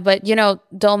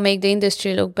don't make the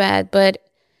industry look bad. But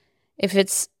if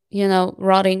it's,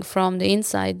 rotting from the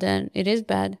inside, then it is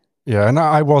bad. Yeah, and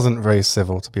I wasn't very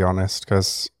civil, to be honest,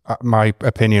 because my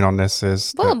opinion on this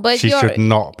is that she should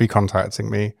not be contacting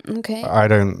me. Okay. I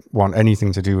don't want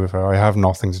anything to do with her. I have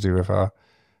nothing to do with her.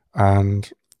 And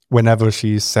whenever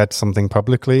she said something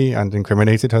publicly and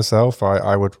incriminated herself,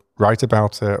 I would write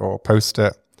about it or post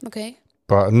it. Okay.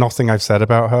 But nothing I've said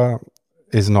about her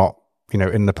is not,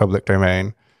 in the public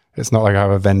domain. It's not like I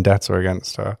have a vendetta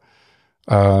against her.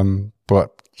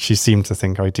 But she seemed to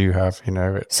think I do have,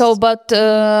 But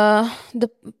the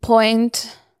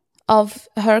point of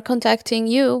her contacting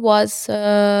you was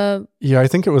I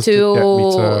think it was to get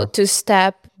me to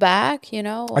step back,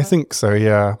 or? I think so,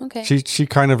 yeah. Okay. She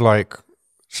kind of like,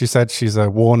 she said she's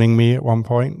warning me at one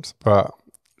point, but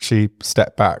she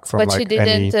stepped back from But she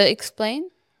didn't explain?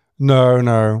 No,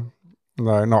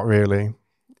 not really.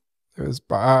 It was,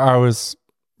 I was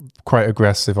quite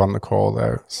aggressive on the call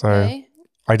though, so okay.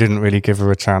 I didn't really give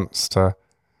her a chance to,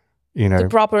 to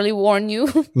properly warn you.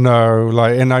 No,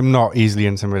 and I'm not easily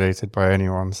intimidated by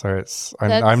anyone, so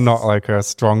I'm not like a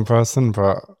strong person,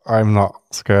 but I'm not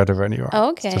scared of anyone.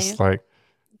 Okay, it's just like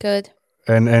good.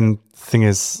 And thing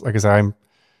is, like I say,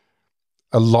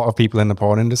 a lot of people in the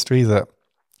porn industry that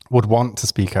would want to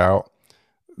speak out,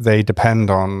 they depend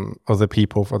on other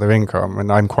people for their income,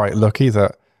 and I'm quite lucky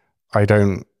that I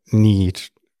don't need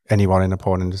anyone in the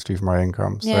porn industry for my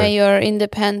income. Yeah, you're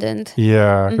independent.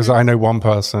 Yeah, because I know one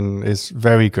person is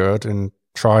very good and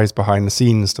tries behind the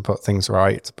scenes to put things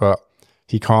right, but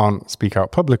he can't speak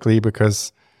out publicly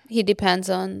because he depends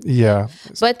on. Yeah.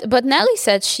 But Nelly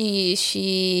said she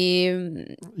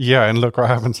Yeah, and look what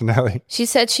happened to Nelly. She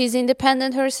said she's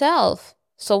independent herself.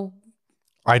 So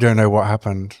I don't know what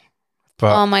happened.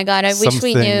 But oh my God, I wish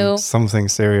we knew. Something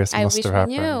serious must have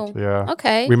happened. Knew. Yeah.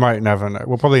 Okay. We might never know.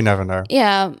 We'll probably never know.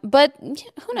 Yeah, but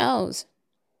who knows?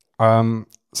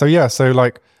 So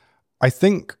like, I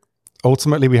think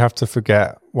ultimately we have to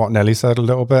forget what Nelly said a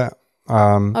little bit.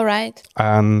 All right.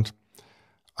 And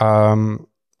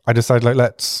I decided, like,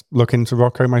 let's look into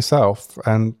Rocco myself.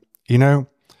 And,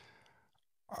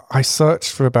 I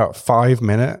searched for about 5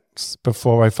 minutes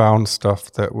before I found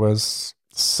stuff that was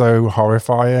so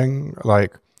horrifying.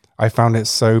 Like, I found it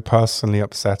so personally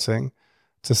upsetting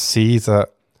to see that,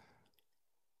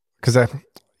 because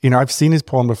I've seen his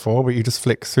porn before, but you just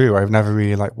flick through. I've never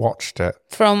really like watched it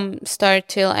from start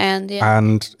till end. Yeah.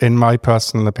 And in my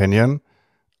personal opinion,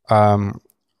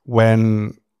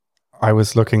 when I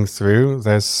was looking through,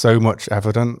 there's so much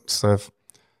evidence of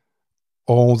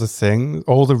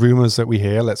all the rumors that we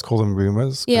hear, let's call them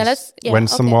rumors. Yeah, when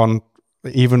someone,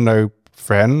 even though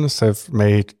friends have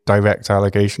made direct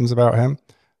allegations about him,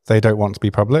 they don't want to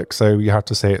be public, so you have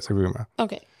to say it's a rumor.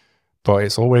 Okay. But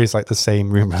it's always like the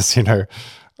same rumors, you know,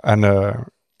 and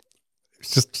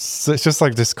it's just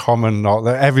like this common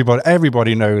knowledge.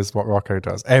 Everybody knows what Rocco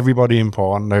does. Everybody in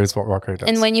porn knows what Rocco does.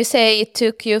 And when you say it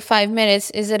took you 5 minutes,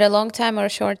 is it a long time or a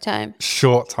short time?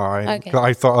 Short time. Okay.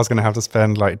 I thought I was going to have to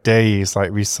spend like days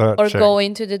like researching. Or go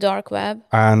into the dark web.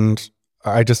 And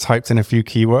I just typed in a few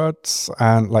keywords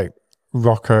and like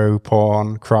Rocco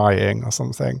porn crying or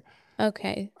something.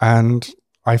 Okay. And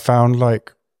I found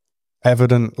like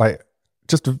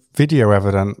just video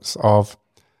evidence of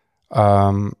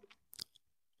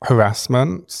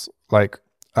harassment, like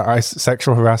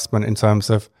sexual harassment in terms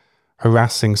of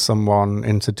harassing someone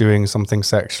into doing something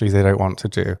sexually they don't want to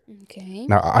do. Okay.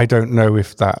 Now, I don't know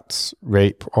if that's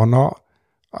rape or not.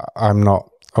 I'm not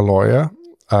a lawyer.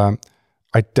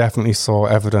 I definitely saw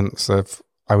evidence of,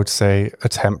 I would say,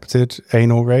 attempted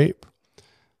anal rape.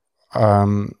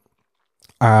 And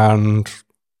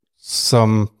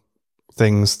some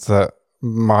things that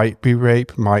might be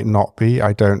rape, might not be,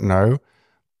 I don't know.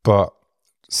 But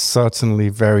certainly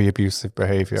very abusive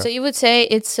behavior. So you would say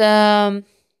it's like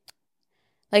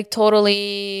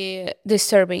totally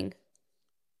disturbing.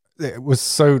 It was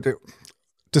so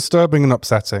disturbing and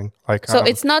upsetting. Like, so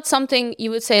it's not something you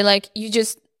would say like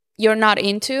you're not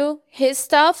into his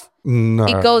stuff. No,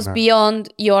 it goes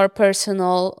beyond your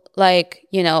personal, like,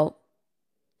 you know,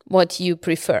 what you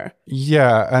prefer.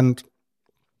 Yeah, and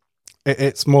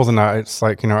it's more than that. It's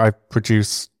like, you know,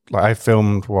 I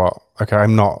filmed okay,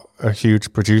 I'm not a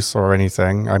huge producer or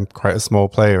anything. I'm quite a small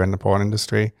player in the porn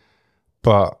industry.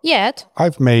 But yet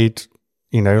I've made,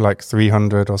 you know, like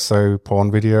 300 or so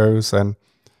porn videos, and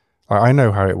I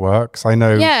know how it works. I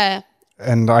know. Yeah.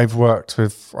 And I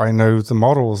know the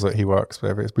models that he works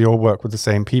with. We all work with the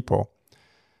same people.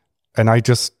 And I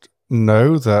just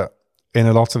know that in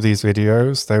a lot of these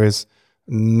videos, there is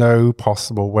no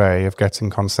possible way of getting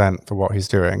consent for what he's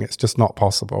doing. It's just not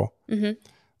possible.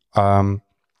 Mm-hmm.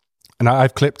 And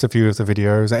I've clipped a few of the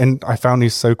videos, and I found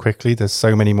these so quickly. There's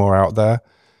so many more out there.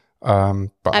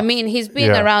 But I mean, he's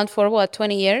been around for what,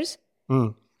 20 years?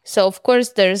 Mm. So of course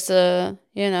there's an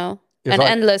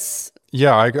endless.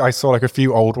 Yeah, I saw like a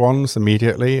few old ones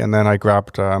immediately, and then I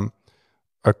grabbed a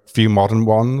few modern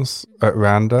ones at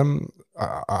random.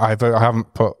 I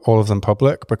haven't put all of them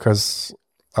public because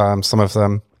some of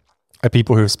them are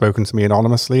people who have spoken to me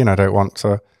anonymously, and I don't want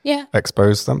to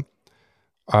expose them.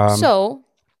 So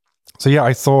yeah,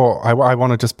 I thought I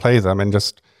want to just play them and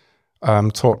just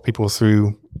talk people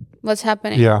through what's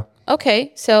happening. Yeah.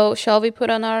 Okay, so shall we put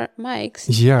on our mics?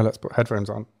 Yeah, let's put headphones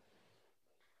on.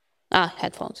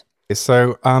 Headphones.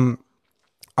 So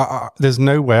there's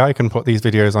no way I can put these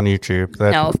videos on YouTube.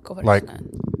 No, of course not.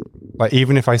 Like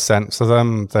even if I censor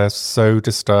them, they're so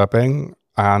disturbing,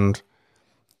 and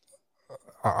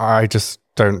I just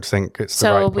don't think it's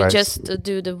the right place. So we just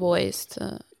do the voice.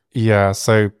 Yeah.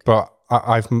 But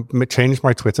I've changed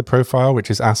my Twitter profile, which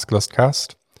is Ask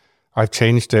Lustcast. I've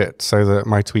changed it so that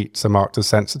my tweets are marked as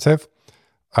sensitive.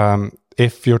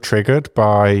 If you're triggered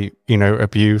by, you know,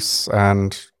 abuse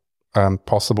and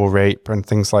possible rape and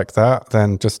things like that,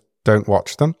 then just don't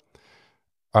watch them.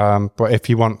 But if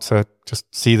you want to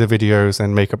just see the videos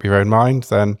and make up your own mind,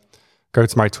 then go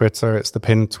to my Twitter. It's the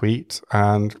pinned tweet,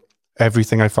 and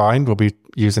everything I find will be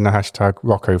using the hashtag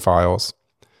Rocco Files.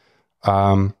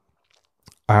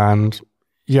 And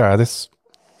yeah, let's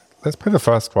play the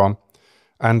first one.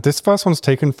 And this first one's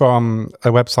taken from a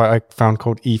website I found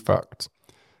called eFucked.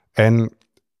 And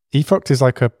eFucked is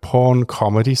like a porn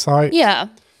comedy site. Yeah.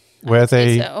 Where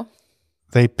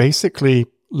they basically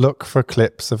look for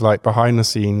clips of like behind the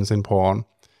scenes in porn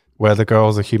where the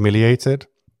girls are humiliated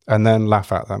and then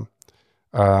laugh at them.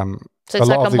 So it's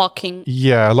like a mocking.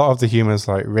 Yeah, a lot of the humor is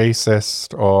like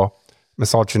racist or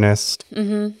misogynist.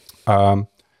 Mm-hmm.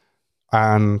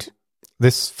 And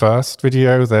this first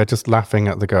video, they're just laughing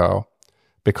at the girl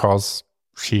because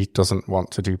she doesn't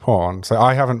want to do porn. So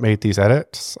I haven't made these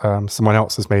edits. Someone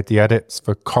else has made the edits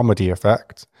for comedy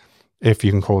effect, if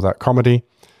you can call that comedy.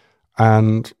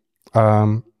 And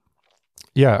I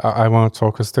want to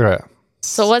talk us through it.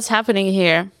 So what's happening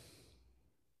here?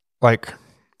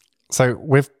 So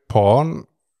with porn,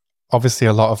 obviously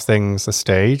a lot of things are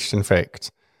staged and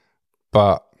faked,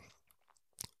 but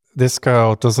this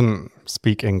girl doesn't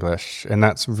speak English, and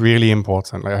that's really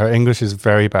important. Like, her English is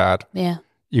very bad. Yeah.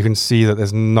 You can see that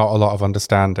there's not a lot of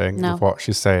understanding of what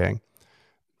she's saying.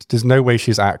 There's no way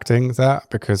she's acting that,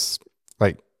 because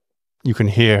like you can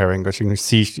hear her English, you can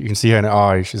see her in her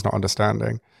eyes, she's not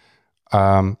understanding.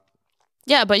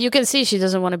 Yeah, but you can see she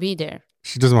doesn't want to be there.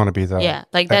 She doesn't want to be there. Yeah,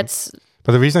 like that's...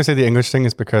 But the reason I say the English thing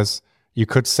is because you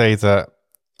could say that,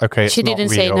 okay, it's she not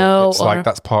didn't real. say no. It's like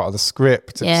that's part of the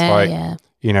script. It's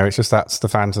it's just that's the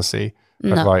fantasy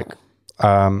of like,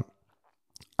 and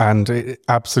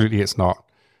absolutely it's not.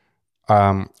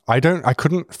 I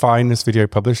couldn't find this video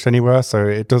published anywhere, so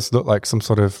it does look like some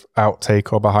sort of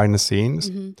outtake or behind the scenes.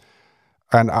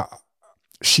 And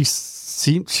she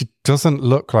doesn't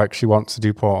look like she wants to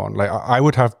do porn. Like I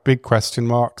would have big question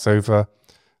marks over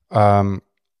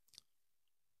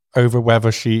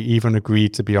whether she even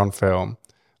agreed to be on film.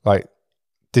 Like,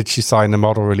 did she sign the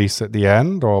model release at the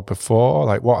end or before?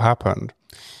 Like, what happened?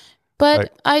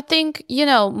 But I think,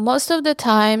 most of the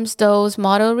times those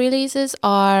model releases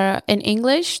are in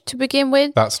English to begin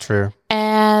with. That's true.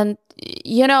 And,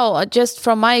 just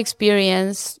from my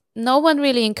experience, no one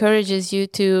really encourages you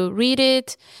to read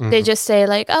it. They just say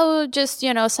like, oh, just,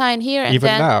 sign here. And even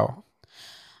then, now?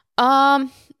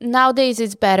 Nowadays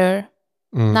it's better.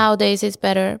 Nowadays it's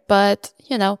better. But,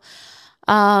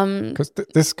 because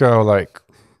this girl, like...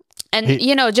 And,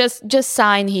 just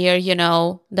sign here,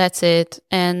 that's it.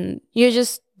 And you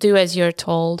just do as you're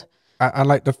told. And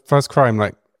like the first crime,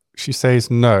 like she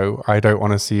says, no, I don't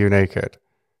want to see you naked.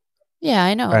 Yeah,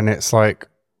 I know. And it's like,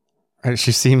 and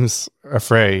she seems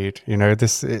afraid,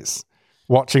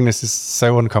 watching this is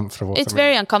so uncomfortable. It's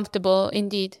very uncomfortable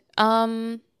indeed.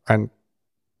 And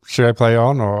should I play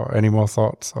on or any more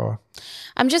thoughts or?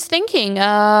 I'm just thinking,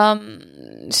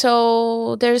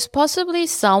 so there's possibly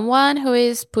someone who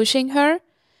is pushing her.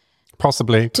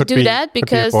 Possibly. To do that because...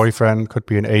 Could be a boyfriend, could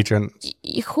be an agent.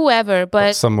 Whoever,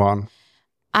 but... someone.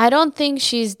 I don't think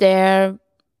she's there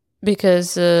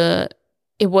because it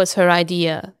was her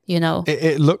idea,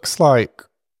 It looks like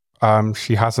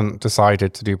she hasn't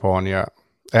decided to do porn yet.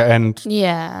 And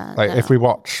if we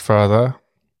watch further,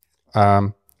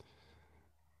 it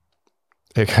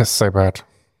gets so bad.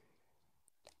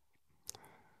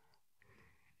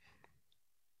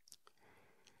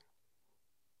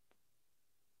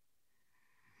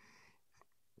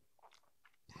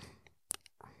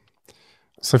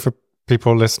 So for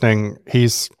people listening,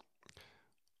 he's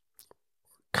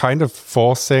kind of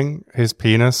forcing his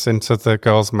penis into the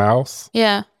girl's mouth.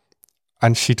 Yeah.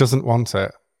 And she doesn't want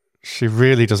it. She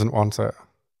really doesn't want it.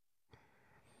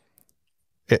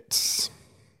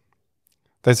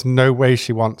 There's no way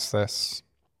she wants this.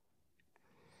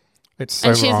 It's so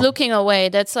And she's wrong. looking away.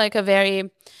 That's like a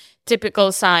very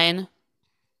typical sign.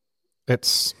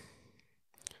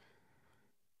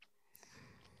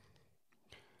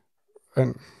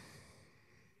 And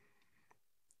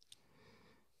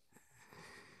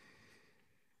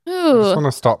I just want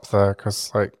to stop there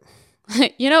because, like,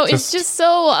 it's just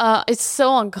so it's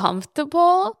so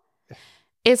uncomfortable.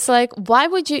 It's like, why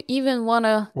would you even want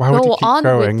to go on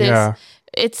with this? Yeah.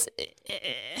 It's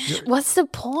what's the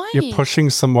point? You're pushing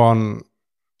someone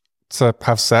to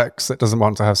have sex that doesn't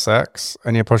want to have sex,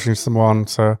 and you're pushing someone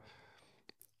to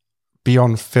be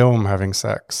on film having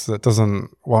sex that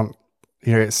doesn't want.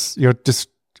 We're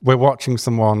watching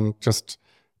someone just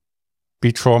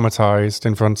be traumatized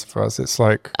in front of us. It's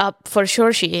like, for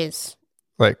sure she is.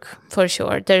 Like, for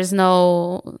sure, there's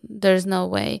no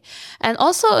way. And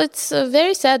also, it's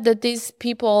very sad that these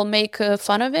people make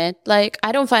fun of it. Like,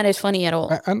 I don't find it funny at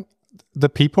all. And the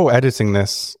people editing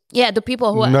this, the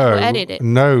people who edit it,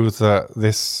 know that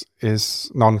this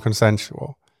is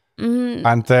non-consensual.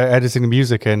 And they're editing the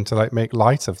music in to like make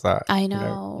light of that. I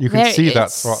know. You can see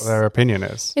that's what their opinion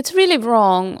is. It's really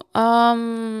wrong.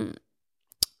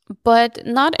 But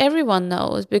not everyone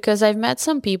knows, because I've met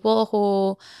some people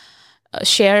who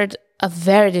shared a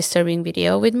very disturbing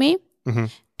video with me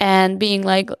and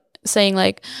saying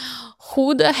like,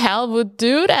 who the hell would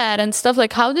do that and stuff,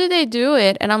 like, how did they do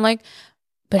it? And I'm like,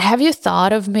 but have you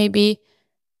thought of maybe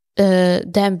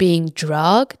them being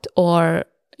drugged or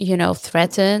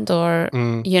threatened or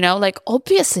like,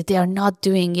 obviously they are not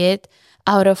doing it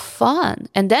out of fun.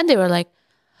 And then they were like,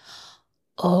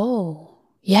 oh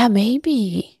yeah,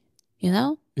 maybe,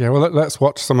 yeah, well, let's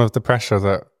watch some of the pressure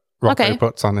that Rocco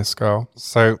puts on this girl.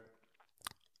 So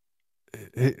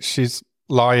she's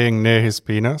lying near his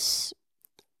penis,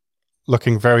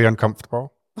 looking very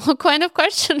uncomfortable. What kind of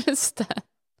question is that?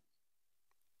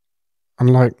 I'm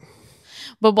like,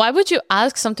 but why would you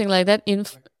ask something like that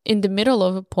in the middle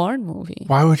of a porn movie?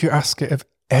 Why would you ask it of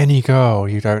any girl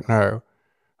you don't know?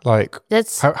 Like,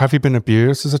 have you been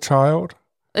abused as a child?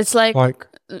 It's like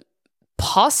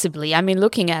possibly. I mean,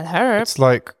 looking at her, it's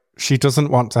like she doesn't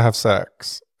want to have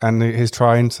sex. And he's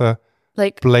trying to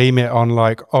blame it on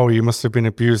like, oh, you must have been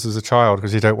abused as a child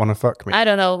because you don't want to fuck me. I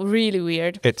don't know. Really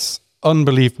weird. It's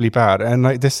unbelievably bad. And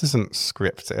like, this isn't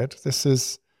scripted. This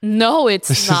is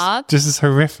not. This is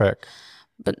horrific.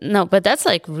 But that's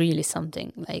like really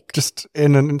something. Like, just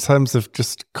in terms of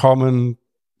just common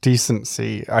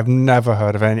decency, I've never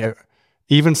heard of any,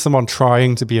 even someone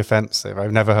trying to be offensive.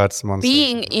 I've never heard someone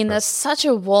being in such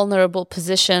a vulnerable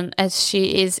position as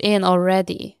she is in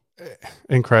already.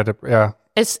 Incredible, yeah.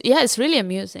 It's really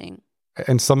amusing.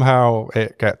 And somehow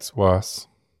it gets worse.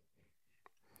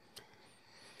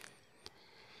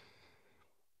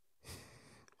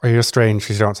 Are you strange?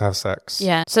 She don't have sex.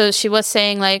 Yeah. So she was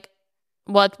saying like,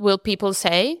 what will people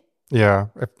say? Yeah.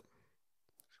 If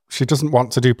she doesn't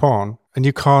want to do porn, and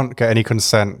you can't get any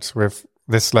consent with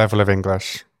this level of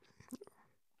English.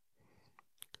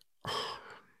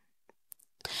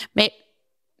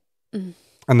 And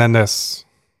then this.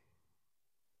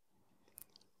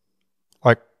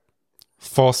 Like,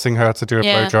 forcing her to do a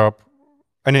blowjob.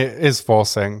 And it is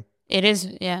forcing. It is,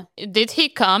 yeah. Did he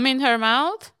come in her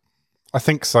mouth? I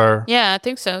think so. Yeah, I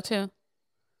think so too.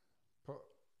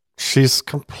 She's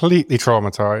completely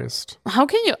traumatized. How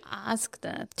can you ask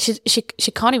that?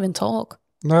 She can't even talk.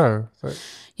 No.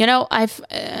 You know, I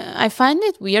find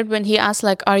it weird when he asked,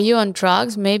 like, are you on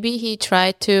drugs? Maybe he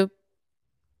tried to,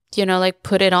 you know, like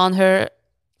put it on her.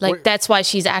 Like, that's why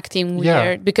she's acting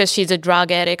weird, because she's a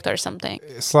drug addict or something.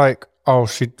 It's like,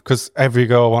 because every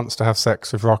girl wants to have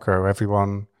sex with Rocco.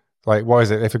 Everyone, like, what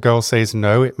is it? If a girl says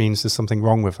no, it means there's something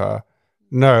wrong with her.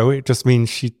 No, it just means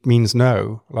she means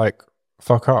no. Like,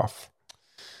 fuck off.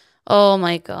 Oh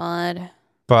my God.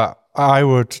 But I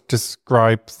would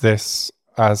describe this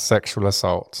as sexual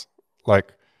assault.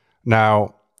 Like,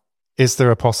 now, is there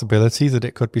a possibility that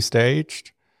it could be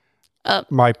staged?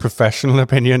 My professional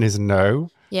opinion is no.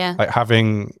 Yeah. Like,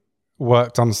 having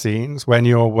worked on scenes, when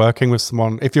you're working with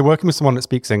someone, if you're working with someone that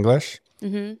speaks English,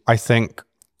 I think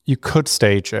you could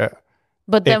stage it.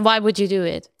 But then why would you do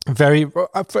it?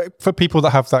 For people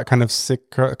that have that kind of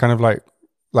sick, kind of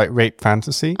like rape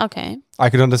fantasy. Okay. I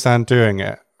could understand doing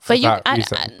it for that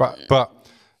reason. But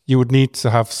you would need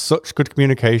to have such good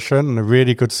communication and a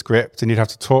really good script, and you'd have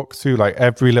to talk through like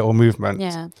every little movement.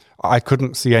 Yeah. I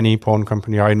couldn't see any porn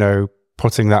company I know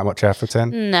putting that much effort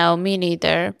in. No, me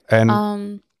neither.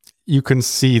 And you can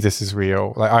see this is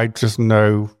real. Like, I just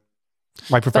know,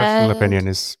 my professional opinion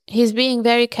is he's being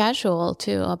very casual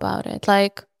too about it.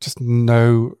 Like, just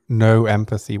no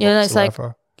empathy whatsoever. It's like,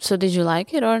 so did you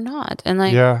like it or not? And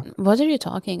like, what are you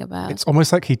talking about? It's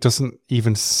almost like he doesn't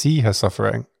even see her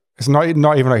suffering. It's not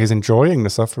even like he's enjoying the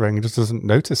suffering. He just doesn't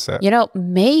notice it. You know,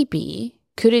 maybe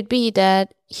could it be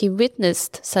that he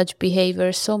witnessed such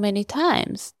behavior so many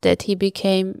times that he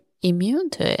became immune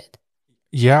to it?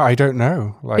 Yeah, I don't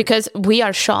know. Like, because we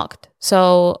are shocked.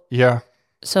 So yeah.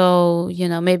 So, you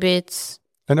know, maybe it's...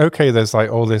 And okay, there's like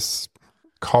all this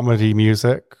comedy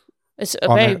music. It's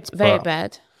very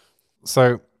bad.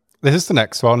 So this is the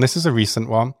next one. This is a recent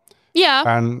one. Yeah.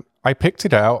 And I picked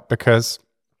it out because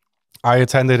I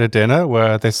attended a dinner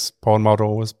where this porn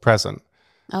model was present.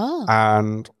 Oh.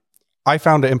 And I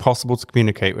found it impossible to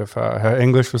communicate with her. Her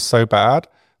English was so bad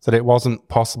that it wasn't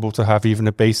possible to have even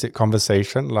a basic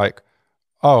conversation like,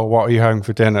 oh, what are you having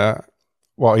for dinner?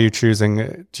 What are you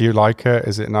choosing? Do you like it?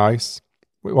 Is it nice?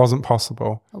 It wasn't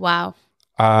possible. Wow.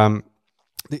 The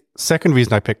second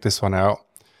reason I picked this one out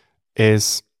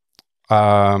is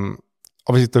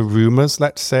obviously the rumors,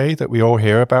 let's say, that we all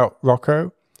hear about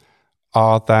Rocco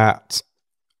are that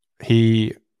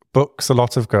he books a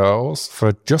lot of girls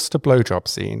for just a blowjob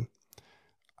scene,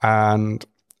 and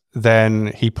then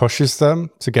he pushes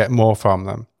them to get more from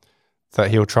them.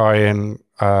 That he'll try and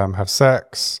have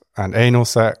sex and anal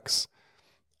sex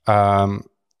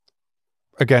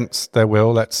against their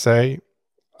will, let's say,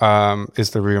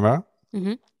 is the rumor.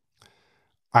 Mm-hmm.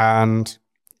 And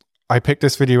I picked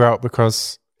this video out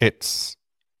because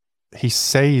he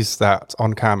says that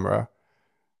on camera,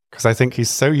 because I think he's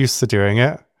so used to doing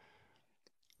it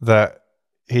that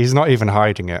he's not even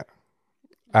hiding it.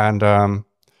 And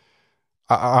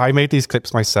I made these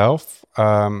clips myself.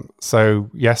 So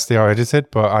yes, they are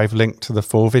edited, but I've linked to the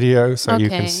full video so you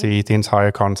can see the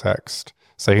entire context.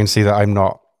 So you can see that I'm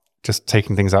not just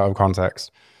taking things out of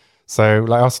context. So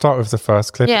like, I'll start with the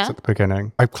first clip. It's at the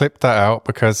beginning. I clipped that out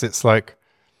because it's like,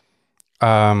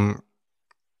 it's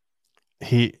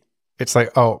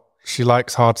like, oh, she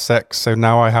likes hard sex, so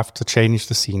now I have to change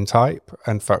the scene type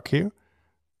and fuck you.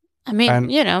 I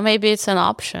mean, you know, maybe it's an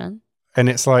option. And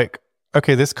it's like,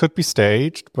 okay, this could be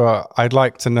staged, but I'd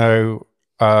like to know,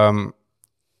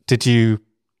 did you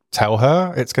tell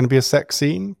her it's going to be a sex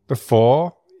scene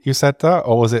before you said that?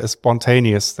 Or was it a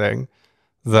spontaneous thing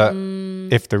that,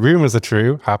 if the rumors are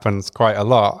true, happens quite a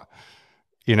lot,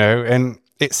 you know? And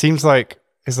it seems like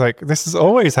it's like this is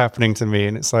always happening to me,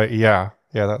 and it's like yeah,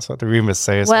 that's what the rumors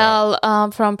say as well.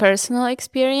 Well, from personal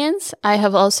experience, I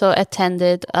have also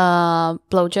attended a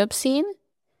blowjob scene,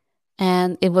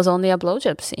 and it was only a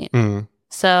blowjob scene.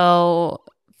 So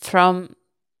from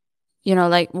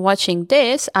like watching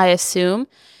this, I assume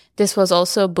this was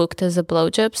also booked as a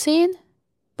blowjob scene,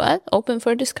 but open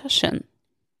for discussion.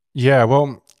 Yeah,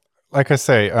 well, like I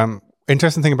say,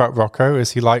 interesting thing about Rocco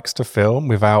is he likes to film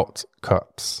without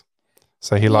cuts.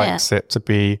 So he likes it to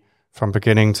be from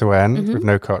beginning to end with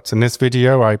no cuts. In this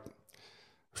video,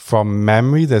 from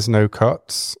memory, there's no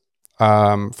cuts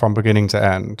from beginning to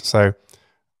end. So,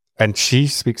 and she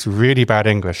speaks really bad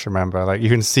English, remember? Like you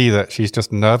can see that she's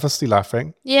just nervously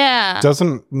laughing. Yeah.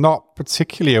 Not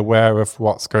particularly aware of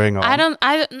what's going on.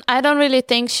 I don't really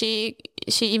think she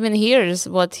even hears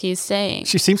what he's saying.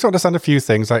 She seems to understand a few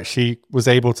things. Like she was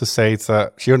able to say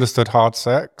that she understood hard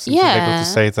sex. And she was able to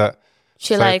say that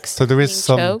she likes. So there is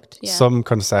some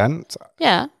consent.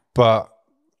 Yeah. But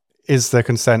is there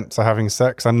consent to having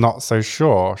sex? I'm not so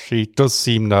sure. She does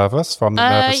seem nervous from the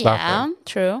nervous laughing. Yeah,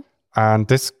 true. And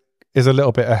this is a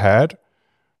little bit ahead.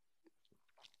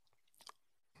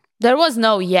 There was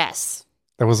no yes.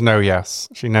 There was no yes.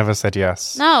 She never said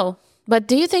yes. No. But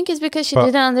do you think it's because she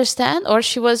didn't understand or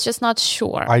she was just not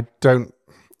sure? I don't.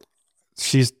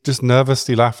 She's just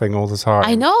nervously laughing all the time.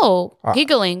 I know.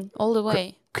 Giggling all the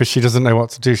way. Because she doesn't know what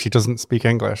to do. She doesn't speak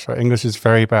English. Her English is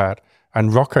very bad.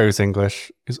 And Rocco's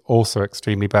English is also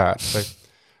extremely bad. So,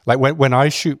 like when I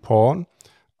shoot porn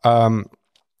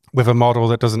with a model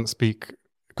that doesn't speak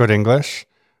good English,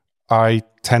 I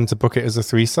tend to book it as a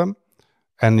threesome.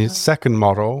 And the second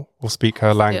model will speak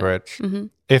her language. Mm-hmm.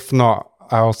 If not,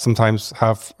 I'll sometimes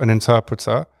have an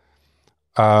interpreter.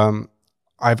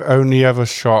 I've only ever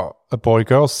shot a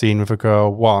boy-girl scene with a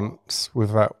girl once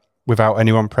without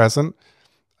anyone present.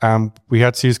 We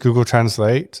had to use Google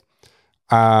Translate.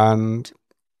 And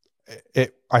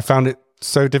I found it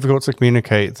so difficult to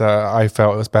communicate that I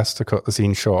felt it was best to cut the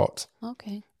scene short.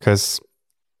 Okay. Because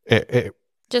it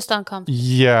just uncomfortable.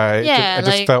 Yeah, it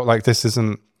just felt like this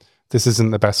isn't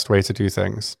the best way to do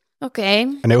things. Okay.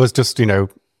 And it was just,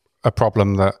 a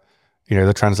problem that,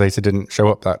 the translator didn't show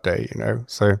up that day,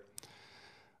 So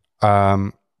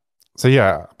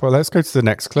yeah, but let's go to the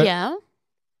next clip. Yeah.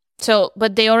 So,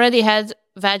 but they already had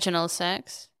vaginal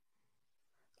sex.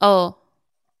 Oh.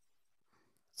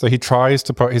 So he tries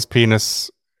to put his penis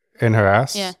in her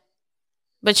ass. Yeah.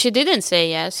 But she didn't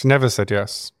say yes. She never said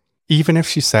yes. Even if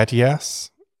she said yes,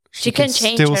 she can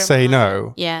still say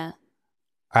no. Yeah.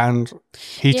 And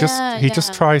he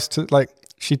just tries to,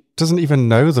 she doesn't even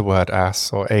know the word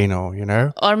ass or anal,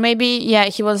 Or maybe,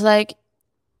 he was like,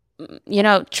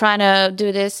 trying to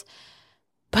do this.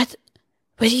 But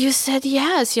you said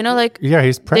yes, Yeah,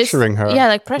 he's pressuring her.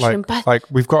 Yeah, pressuring. But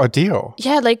we've got a deal.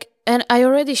 Yeah, and I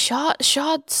already shot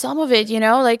some of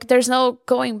it, there's no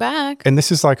going back. And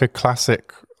this is a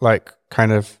classic,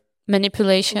 kind of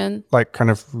manipulation. Kind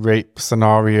of rape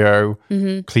scenario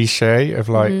cliche of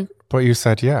but you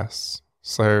said yes.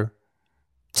 So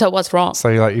what's wrong?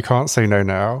 So you can't say no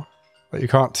now. You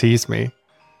can't tease me.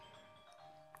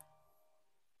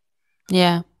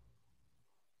 Yeah.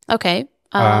 Okay.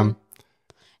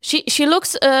 She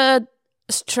looks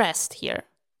stressed here.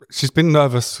 She's been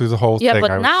nervous through the whole thing. Yeah,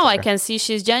 but now I can see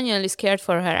she's genuinely scared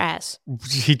for her ass.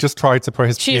 He just tried to put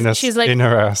his penis in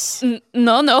her ass.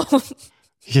 No.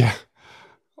 Yeah.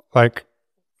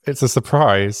 It's a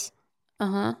surprise.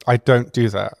 Uh-huh. I don't do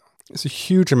that. It's a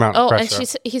huge amount of pressure.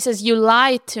 And he says, you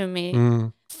lied to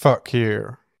me. Fuck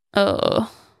you.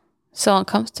 Oh, so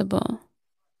uncomfortable.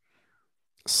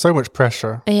 So much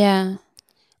pressure. Yeah.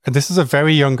 And this is a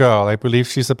very young girl. I believe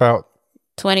she's about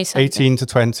 20-something. 18 to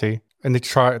 20. And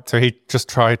he just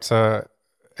tried to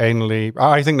anally,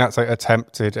 I think that's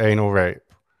attempted anal rape.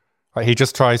 He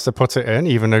just tries to put it in,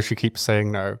 even though she keeps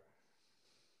saying no.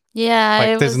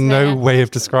 Yeah. There's no way of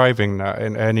describing that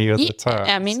in any other terms.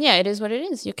 I mean, it is what it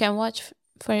is. You can watch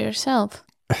for yourself.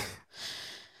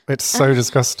 It's so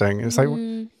disgusting. It's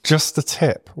just the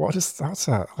tip. What's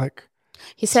that?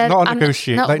 He said, it's not a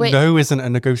negotiation. No isn't a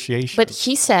negotiation. But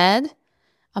he said,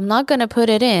 I'm not going to put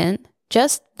it in,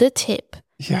 just the tip.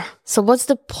 Yeah. So what's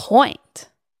the point?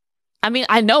 I mean,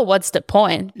 I know what's the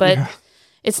point, but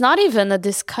it's not even a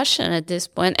discussion at this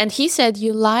point. And he said,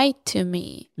 you lied to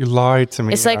me. You lied to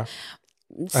me. It's and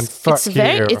fuck you.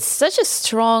 It's such a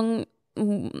strong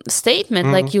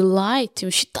statement. You lied to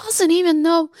me. She doesn't even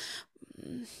know,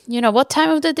 what time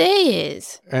of the day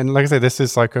is. And like I say, this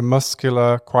is a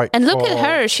muscular, quite. And look at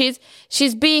her.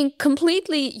 She's being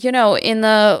completely, in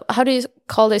a, how do you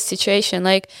call this situation?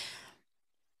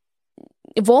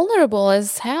 Vulnerable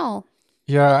as hell.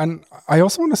 Yeah, and I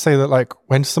also want to say that, like,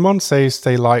 when someone says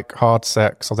they like hard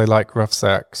sex or they like rough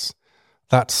sex,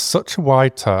 that's such a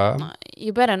wide term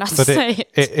You better not that say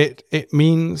it. it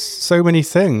means so many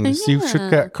things. You should Yeah.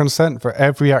 get consent for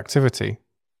every activity.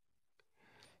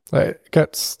 Like,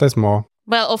 there's more.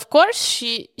 Well, of course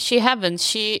she haven't.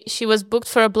 She was booked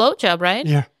for a blowjob, right?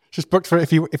 Yeah, just booked for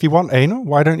if you want anal.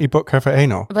 Why don't you book her for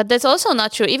anal? But that's also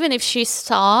not true. Even if she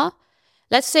saw,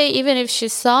 let's say, even if she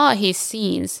saw his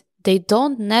scenes, they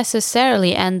don't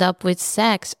necessarily end up with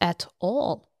sex at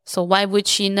all. So why would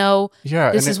she know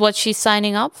this is what she's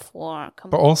signing up for?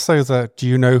 But also the "do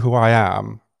you know who I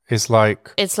am" is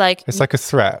like it's like a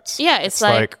threat. Yeah, it's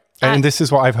like and this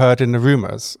is what I've heard in the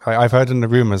rumors. I've heard in the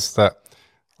rumors that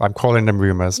I'm calling them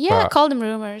rumors. Yeah, but, call them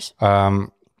rumors.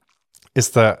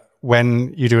 Is that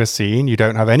when you do a scene, you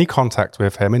don't have any contact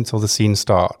with him until the scene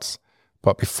starts.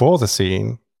 But before the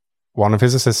scene, one of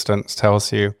his assistants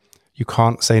tells you you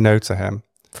can't say no to him.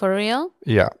 For real?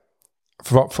 Yeah.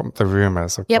 From the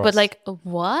rumors, of course. But like,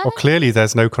 what? Well, clearly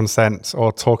there's no consent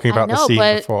or talking about the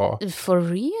scene before. For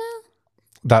real?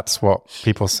 That's what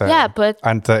people say. Yeah, but...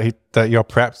 And that you're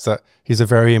prepped that he's a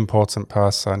very important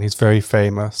person. He's very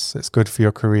famous. It's good for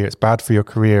your career. It's bad for your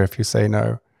career if you say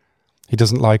no. He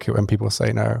doesn't like it when people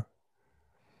say no.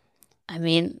 I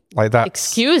mean, like that.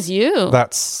 Excuse you.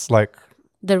 That's like...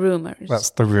 The rumors. That's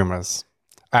the rumors.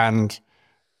 And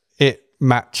it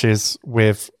matches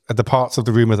with... The parts of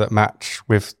the rumor that match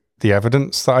with the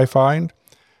evidence that I find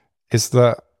is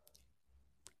that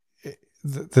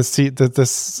this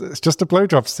it's just a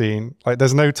blowjob scene. Like,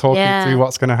 there's no talking through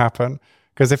what's going to happen.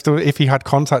 Because if he had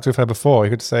contact with her before, he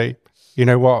could say, you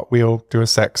know what, we'll do a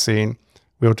sex scene,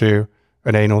 we'll do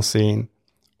an anal scene,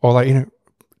 or like,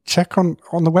 check on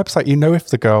the website. If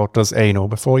the girl does anal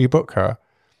before you book her.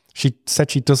 She said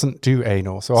she doesn't do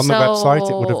anal. So on the website,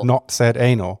 it would have not said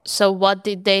anal. So what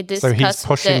did they discuss? So he's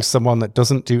pushing someone that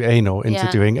doesn't do anal into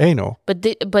doing anal. But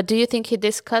do you think he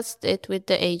discussed it with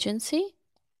the agency?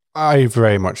 I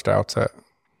very much doubt it.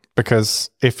 Because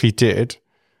if he did,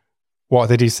 what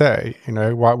did he say?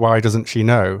 Why doesn't she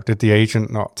know? Did the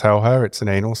agent not tell her it's an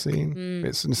anal scene?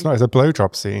 It's not. It's a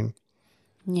blowjob scene.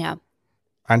 Yeah.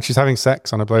 And she's having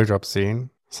sex on a blowjob scene.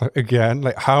 So again,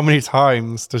 like, how many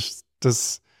times does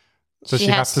she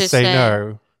have to say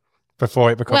no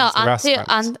before it becomes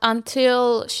harassment?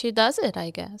 Until she does it, I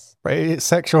guess. But it's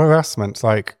sexual harassment.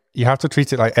 Like, you have to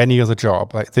treat it like any other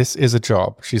job. Like, this is a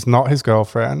job. She's not his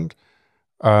girlfriend.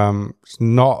 She's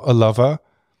not a lover.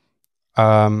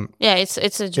 It's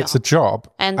a job. It's a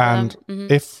job. And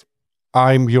if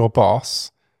I'm your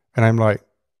boss and I'm like,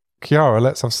 Chiara,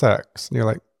 let's have sex. And you're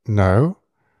like, no.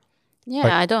 Yeah,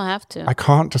 like, I don't have to. I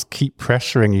can't just keep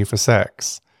pressuring you for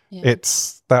sex. Yeah.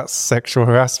 That's sexual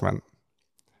harassment.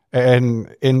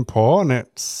 And in porn,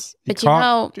 it's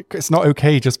not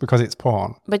okay just because it's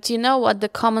porn. But you know what the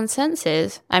common sense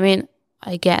is? I mean,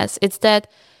 I guess it's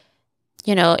that,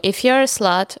 if you're a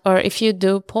slut or if you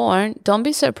do porn, don't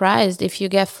be surprised if you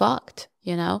get fucked.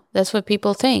 That's what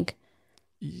people think.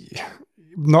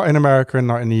 Not in America and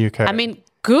not in the UK. I mean,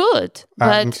 good.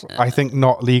 And I think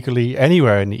not legally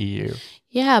anywhere in the EU.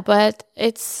 Yeah, but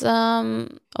it's,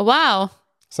 wow.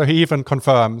 So he even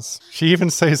confirms. She even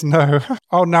says no.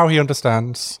 Oh, now he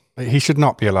understands. He should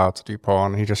not be allowed to do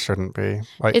porn. He just shouldn't be.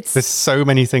 There's so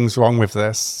many things wrong with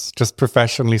this, just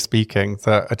professionally speaking,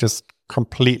 that are just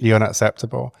completely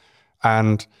unacceptable.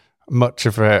 And much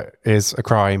of it is a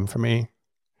crime for me.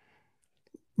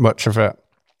 Much of it.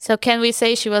 So can we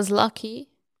say she was lucky?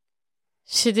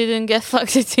 She didn't get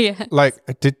fucked at the end. Like,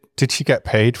 did she get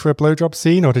paid for a blowjob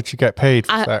scene, or did she get paid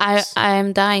for sex? I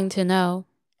am dying to know.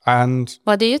 And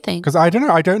what do you think? Because I don't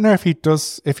know. I don't know if he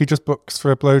just books for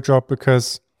a blowjob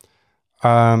because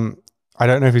I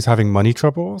don't know if he's having money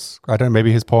troubles. I don't know.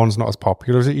 Maybe his porn's not as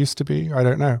popular as it used to be. I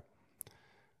don't know.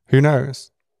 Who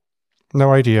knows?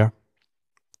 No idea.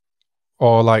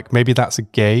 Or like, maybe that's a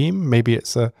game. Maybe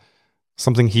it's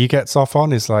something he gets off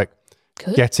on is like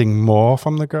getting more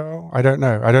from the girl. I don't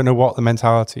know. I don't know what the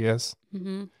mentality is.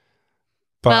 Mm-hmm.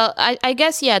 But I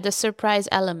guess, the surprise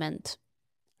element.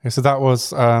 So that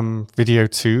was video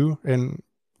 2 in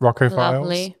Rocco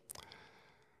Lovely. Files.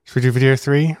 Should we do video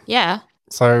 3? Yeah.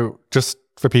 So just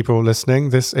for people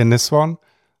listening, in this one,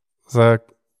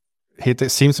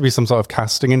 it seems to be some sort of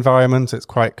casting environment. It's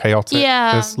quite chaotic.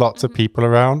 Yeah. There's lots of people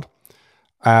around.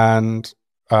 And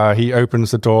he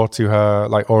opens the door to her,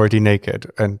 like, already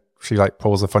naked, and she, like,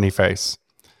 pulls a funny face.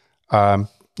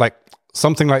 Like,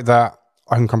 something like that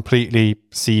I can completely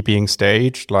see being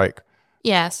staged, like...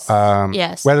 Yes.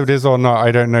 Yes. Whether it is or not,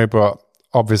 I don't know, but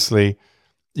obviously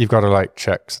you've got to like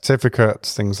check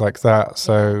certificates, things like that.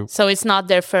 So it's not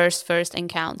their first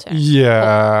encounter. Yeah,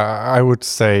 I would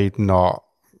say not.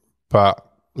 But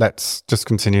let's just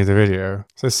continue the video.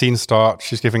 So scene starts,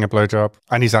 she's giving a blowjob,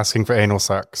 and he's asking for anal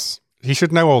sex. He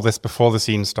should know all this before the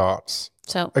scene starts.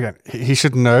 So again, he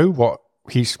should know what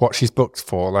she's booked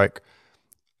for. Like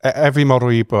every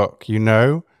model you book, you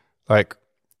know, like,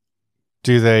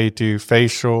 do they do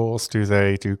facials? Do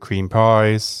they do cream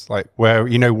pies? Like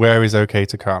where is okay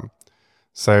to come?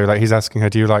 So like he's asking her,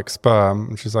 do you like sperm?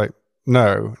 And she's like,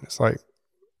 no. It's like,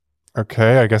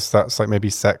 okay, I guess that's like maybe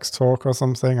sex talk or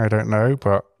something. I don't know,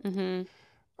 but and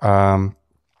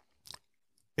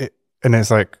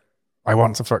it's like, I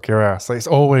want to fuck your ass. Like it's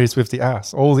always with the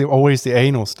ass, always the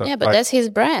anal stuff. Yeah, but like, that's his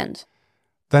brand.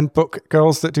 Then book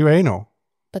girls that do anal.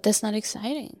 But that's not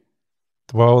exciting.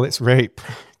 Well, it's rape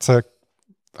to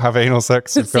have anal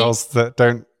sex with girls that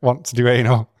don't want to do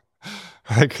anal.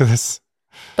 Like this.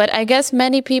 But I guess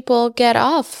many people get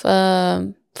off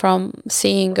from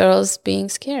seeing girls being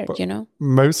scared, but you know?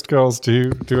 Most girls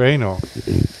do anal.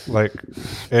 Like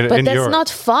but that's Europe. not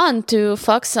fun to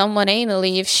fuck someone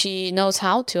anally if she knows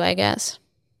how to, I guess.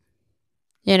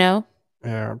 You know?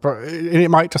 Yeah, but it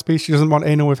might just be she doesn't want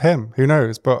anal with him. Who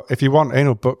knows? But if you want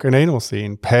anal, book an anal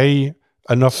scene. Pay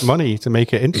enough money to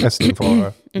make it interesting for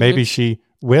her. Maybe she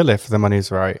will if the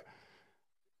money's right.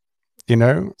 You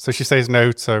know? So she says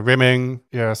no to rimming.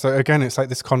 Yeah, so again, it's like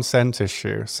this consent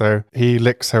issue. So he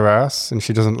licks her ass and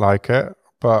she doesn't like it.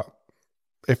 But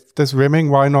if there's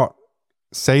rimming, why not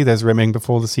say there's rimming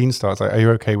before the scene starts? Like, are you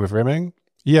okay with rimming?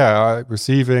 Yeah,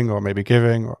 receiving or maybe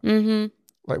giving. Or,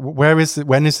 like, when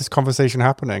is this conversation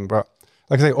happening? But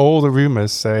like I say, all the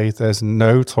rumors say there's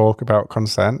no talk about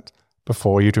consent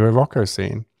before you do a Rocco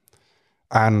scene.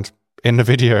 And in the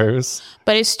videos...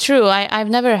 But it's true. I've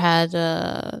never had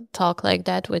a talk like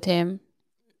that with him.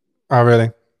 Oh,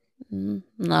 really?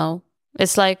 No.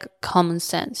 It's like common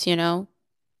sense, you know?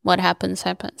 What happens.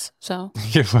 So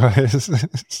Yeah, well,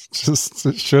 it's just,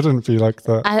 it shouldn't be like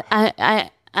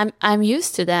that. I'm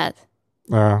used to that.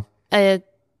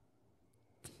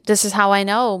 This is how I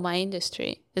know my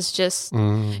industry. It's just,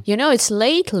 you know, it's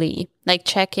lately, like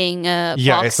checking yeah,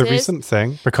 boxes. It's a recent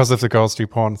thing because of the girls do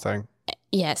porn thing.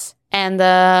 Yes. And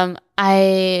for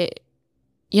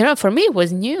me, it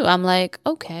was new. I'm like,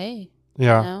 okay.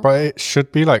 Yeah, you know? But it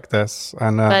should be like this.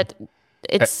 And but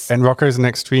it's... And Rocco's an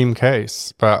extreme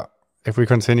case. But if we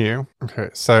continue. Okay,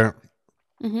 so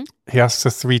he asks her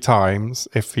 3 times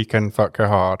if he can fuck her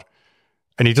hard.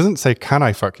 And he doesn't say, can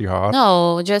I fuck you hard?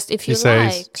 No, just if you like.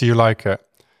 He says, do you like it?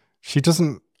 She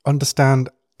doesn't understand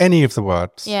any of the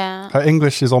words. Yeah. Her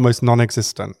English is almost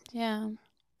non-existent. Yeah.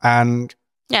 And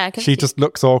she just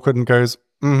looks awkward and goes,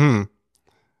 Like,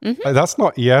 that's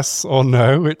not yes or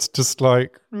no. It's just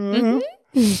like, And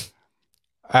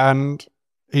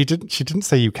she didn't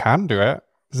say you can do it.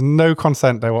 There's no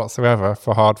consent there whatsoever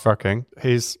for hard fucking.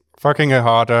 He's fucking her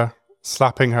harder,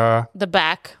 slapping her. The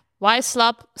back. Why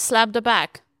slap the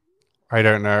back? I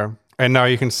don't know. And now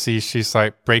you can see she's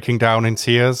like breaking down in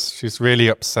tears. She's really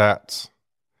upset.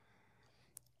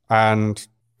 And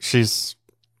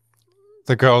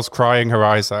the girl's crying her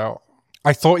eyes out.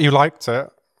 I thought you liked it.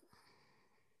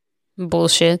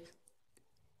 Bullshit.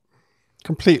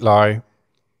 Complete lie.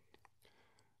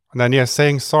 And then,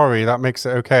 saying sorry, that makes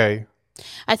it okay.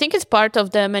 I think it's part of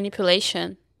the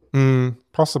manipulation.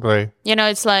 Possibly. You know,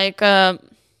 it's like...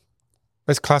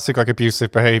 it's classic, like,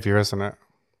 abusive behavior, isn't it?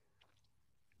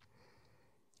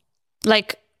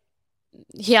 Like,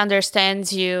 he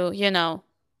understands you, you know,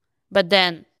 but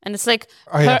then... And it's like,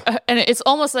 and it's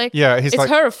almost like it's like,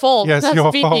 her fault. Yes, not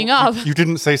your speaking fault. up. You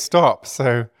didn't say stop,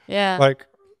 so like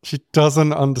she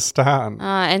doesn't understand.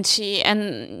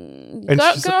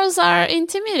 Girls are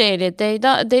intimidated. They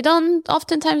don't.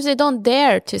 Oftentimes, they don't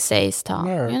dare to say stop.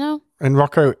 No. You know. And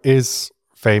Rocco is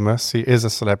famous. He is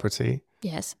a celebrity.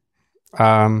 Yes.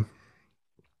 This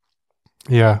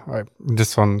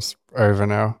one's over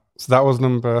now. So that was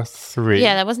number 3.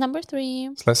 Yeah, that was number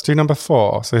 3. So let's do number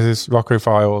 4. So this is Rocco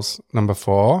Files number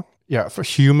 4. Yeah, for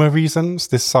humor reasons,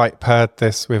 this site paired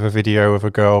this with a video of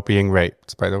a girl being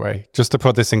raped, by the way, just to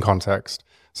put this in context.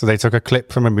 So they took a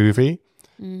clip from a movie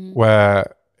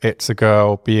where it's a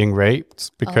girl being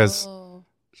raped because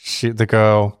the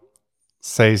girl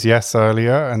says yes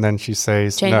earlier and then she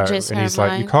says Changes no. And he's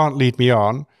mind. like, you can't lead me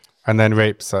on, and then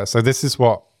rapes her. So this is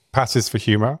what passes for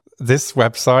humor. This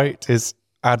website is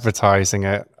advertising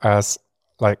it as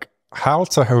like how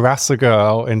to harass a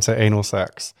girl into anal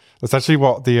sex. That's actually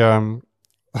what the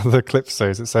clip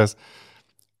says. It says,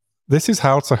 this is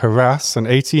how to harass an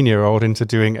 18-year-old into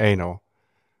doing anal.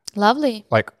 Lovely.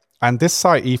 Like, And this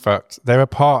site, eFucked, they're a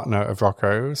partner of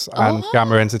Rocco's and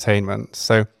Gamma Entertainment.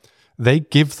 So they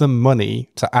give them money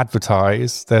to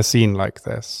advertise their scene like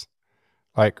this.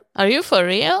 Like, are you for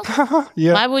real?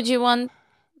 Yeah. Why would you want?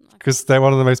 Because they're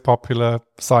one of the most popular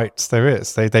sites there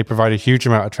is. They provide a huge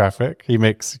amount of traffic. He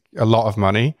makes a lot of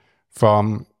money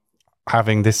from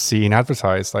having this scene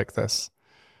advertised like this.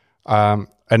 And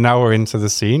now we're into the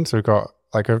scene. So we've got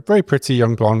like a very pretty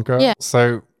young blonde girl. Yeah.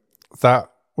 So that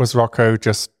was Rocco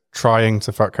just trying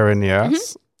to fuck her in the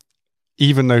ass,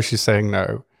 even though she's saying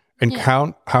no. And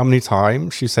count how many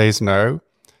times she says no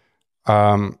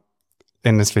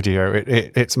in this video.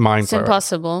 It's mind-blowing. It's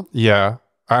impossible. Yeah.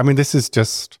 I mean, this is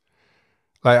just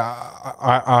like,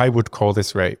 I would call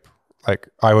this rape. Like,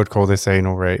 I would call this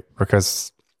anal rape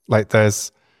because like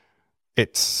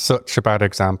it's such a bad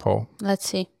example. Let's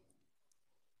see.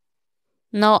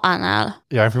 No anal.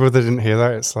 Yeah, for people that didn't hear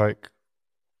that, it's like,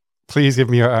 please give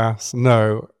me your ass.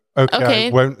 No. Okay. I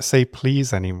won't say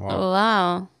please anymore. Oh,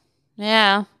 wow.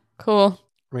 Yeah. Cool.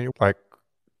 I mean, like,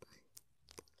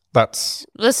 that's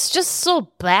just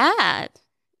so bad.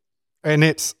 And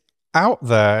it's out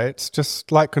there. It's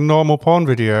just like a normal porn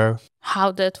video.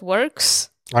 How that works?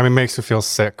 I mean, it makes you feel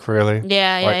sick, really.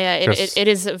 Yeah. It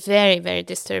is very, very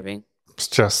disturbing. It's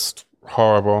just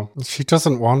horrible. She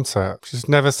doesn't want it. She's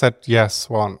never said yes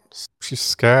once. She's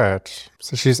scared.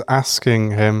 So she's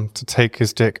asking him to take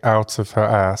his dick out of her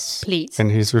ass. Please. And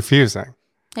he's refusing.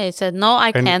 He said, no,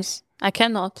 I can't. I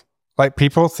cannot. Like,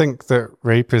 people think that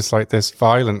rape is like this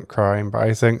violent crime, but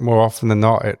I think more often than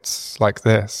not, it's like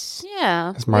this.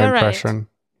 Yeah. Is my impression.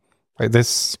 Right. Like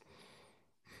this,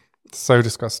 it's so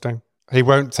disgusting. He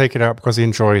won't take it out because he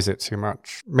enjoys it too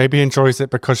much. Maybe he enjoys it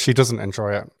because she doesn't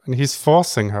enjoy it. And he's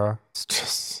forcing her. It's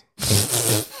just...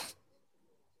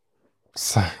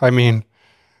 So, I mean,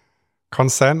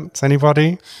 consent?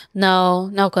 Anybody?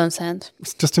 No consent.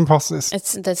 It's just impossible.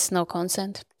 That's no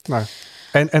consent. No.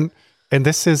 And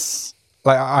this is,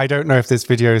 like, I don't know if this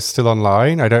video is still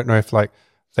online. I don't know if, like,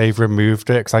 they've removed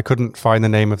it because I couldn't find the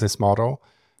name of this model.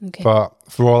 Okay. But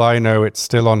for all I know, it's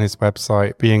still on his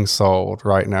website being sold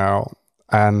right now.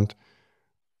 And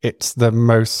it's the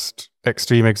most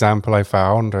extreme example I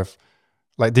found of,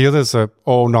 like, the others are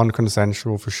all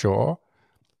non-consensual for sure.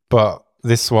 But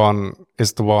this one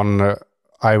is the one that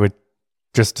I would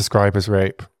just describe as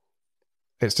rape.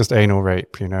 It's just anal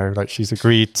rape, you know? Like, she's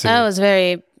agreed to... That was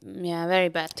very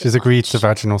bad. She's agreed to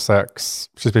vaginal sex.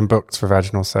 She's been booked for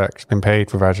vaginal sex. She's been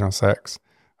paid for vaginal sex.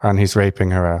 And he's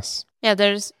raping her ass. Yeah,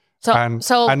 there's...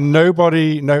 And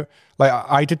nobody... Like,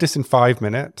 I did this in 5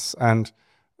 minutes, and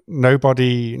no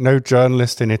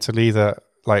journalist in Italy that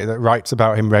writes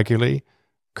about him regularly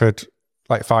could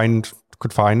find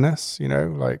this, you know?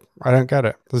 Like, I don't get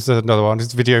it. This is another one. This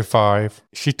is video 5.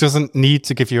 She doesn't need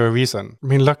to give you a reason. I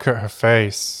mean, look at her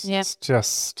face. Yeah. It's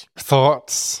just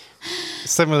thoughts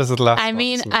similar to the last one. I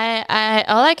mean, I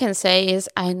all I can say is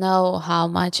I know how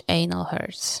much anal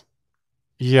hurts.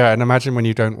 Yeah, and imagine when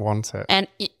you don't want it. And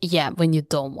when you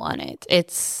don't want it.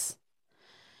 It's...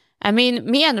 I mean,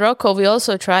 me and Rocco, we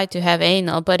also tried to have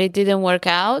anal, but it didn't work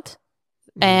out.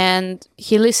 And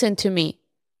he listened to me.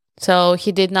 So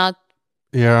he did not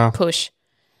push.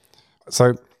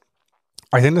 So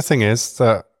I think the thing is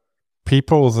that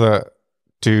people that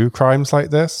do crimes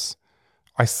like this,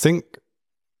 I think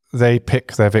they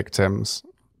pick their victims.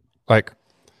 Like,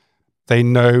 they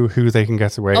know who they can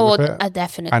get away with it.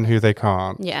 Definitely. And who they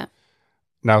can't. Yeah.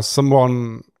 Now,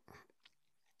 someone,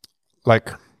 like...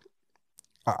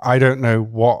 I don't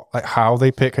know how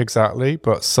they pick exactly,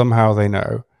 but somehow they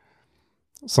know.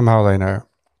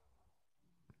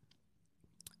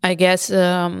 I guess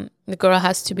the girl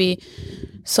has to be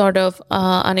sort of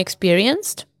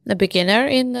unexperienced, a beginner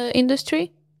in the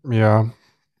industry. Yeah.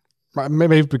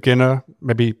 Maybe beginner,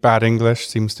 maybe bad English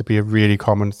seems to be a really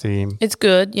common theme. It's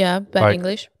good, yeah, bad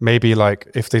English. Maybe, like,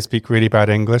 if they speak really bad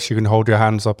English, you can hold your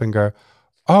hands up and go,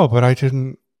 oh, but I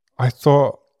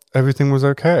thought everything was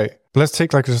okay. Let's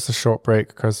take just a short break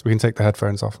because we can take the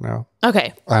headphones off now.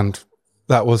 Okay. And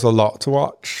that was a lot to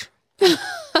watch.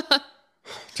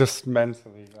 Just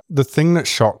mentally. The thing that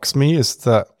shocks me is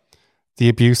that the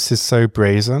abuse is so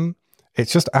brazen.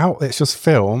 It's just out. It's just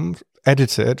filmed,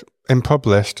 edited, and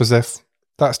published as if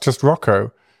that's just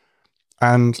Rocco.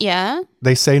 And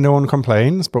they say no one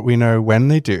complains, but we know when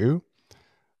they do,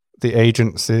 the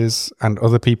agencies and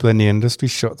other people in the industry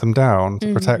shut them down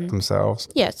to protect themselves.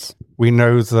 Yes. We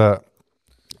know that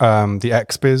the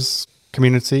ex-biz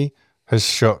community has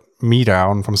shut me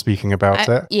down from speaking about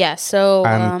it. Yeah, so...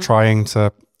 And trying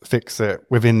to fix it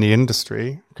within the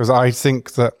industry. Because I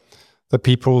think that the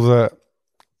people that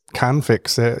can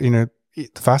fix it, you know,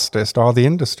 the fastest are the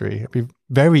industry. It'd be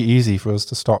very easy for us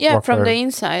to stop Yeah, Rocco. from the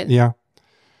inside. Yeah.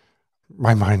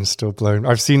 My mind's still blown.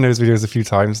 I've seen those videos a few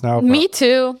times now. Me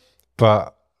too.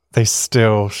 But they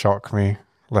still shock me.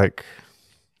 Like,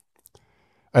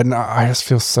 and I just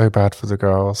feel so bad for the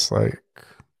girls. Like,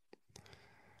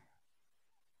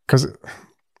 because,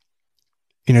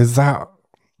 you know, that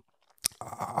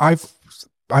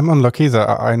I'm unlucky that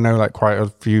I know like quite a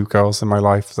few girls in my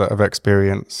life that have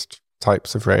experienced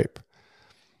types of rape.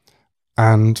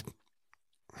 And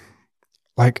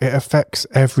like it affects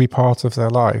every part of their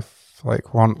life.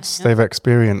 Like once they've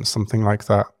experienced something like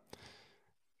that,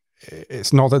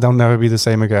 it's not that they'll never be the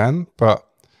same again, but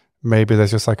maybe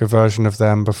there's just like a version of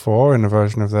them before and a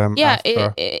version of them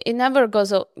after. It never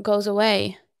goes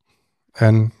away.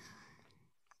 And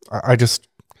I just,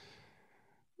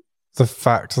 the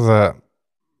fact that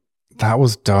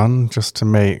was done just to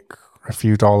make a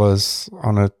few dollars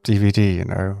on a DVD, you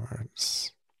know,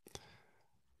 it's...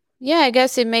 Yeah, I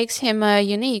guess it makes him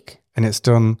unique. And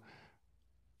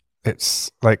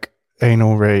it's like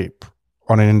anal rape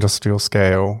on an industrial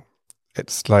scale.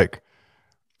 It's like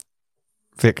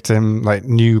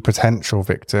new potential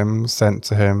victims sent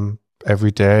to him every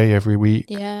day, every week.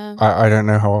 Yeah. I don't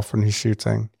know how often he's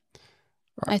shooting.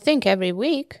 I think every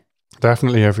week.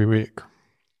 Definitely every week.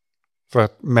 For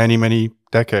many, many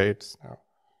decades now.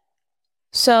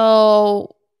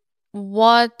 So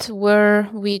what were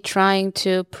we trying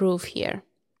to prove here?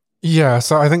 Yeah,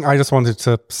 so I think I just wanted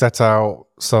to set out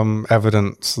some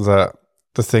evidence that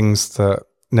the things that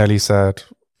Nelly said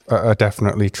are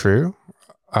definitely true.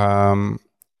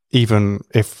 Even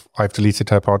if I've deleted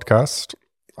her podcast,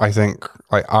 I think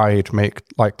I'd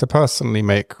like to personally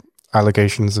make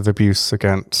allegations of abuse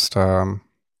against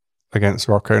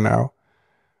Rocco now.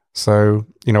 So,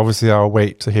 you know, obviously I'll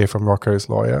wait to hear from Rocco's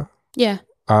lawyer. Yeah.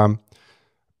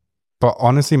 But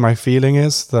honestly, my feeling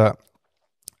is that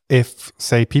if,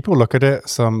 say, people look at it,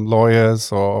 some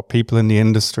lawyers or people in the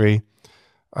industry,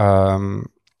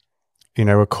 you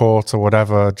know, a court or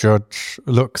whatever judge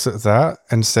looks at that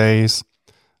and says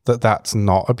that that's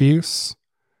not abuse,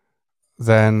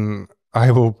 then I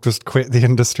will just quit the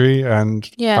industry and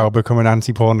I'll become an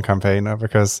anti-porn campaigner,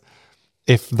 because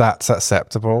if that's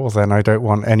acceptable, then I don't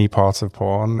want any part of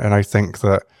porn. And I think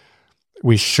that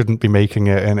we shouldn't be making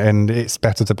it, and it's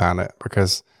better to ban it,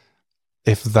 because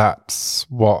if that's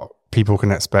what people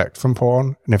can expect from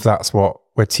porn, and if that's what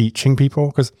we're teaching people,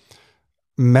 because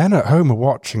men at home are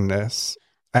watching this,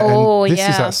 and this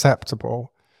is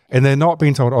acceptable, and they're not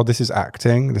being told, oh, this is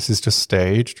acting, this is just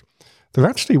staged. They're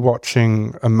actually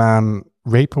watching a man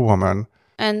rape a woman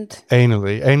and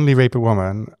anally rape a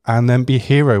woman and then be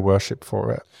hero worshipped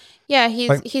for it. Yeah,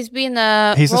 he's been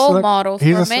a role model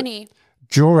for many.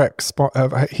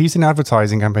 Durex, he's in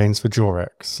advertising campaigns for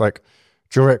Durex. Like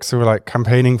Durex, who are like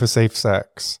campaigning for safe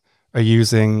sex, are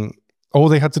using, all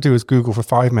they had to do was Google for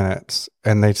 5 minutes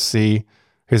and they'd see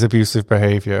his abusive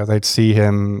behavior. They'd see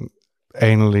him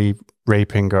anally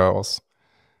raping girls,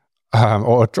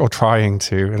 or trying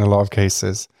to in a lot of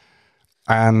cases.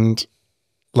 And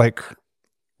like,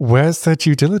 where's their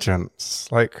due diligence?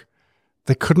 Like,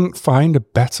 they couldn't find a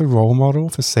better role model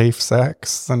for safe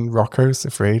sex than Rocco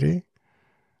Siffredi.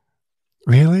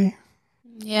 Really?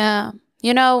 Yeah.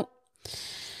 You know,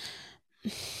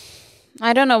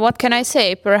 I don't know. What can I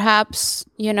say? Perhaps,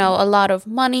 you know, a lot of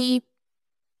money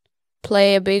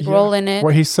play a big role in it.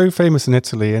 Well, he's so famous in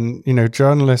Italy, and, you know,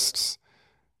 journalists,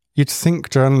 you'd think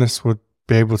journalists would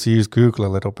be able to use Google a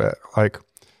little bit.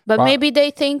 But maybe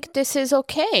they think this is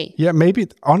okay. Yeah, maybe,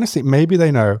 honestly, maybe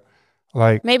they know.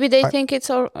 Like, maybe they think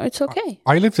it's okay.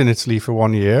 I lived in Italy for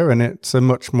 1 year, and it's a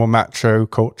much more macho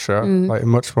culture, like a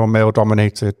much more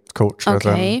male-dominated culture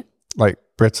than like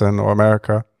Britain or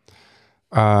America.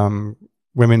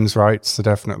 Women's rights are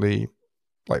definitely,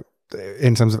 like,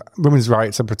 in terms of women's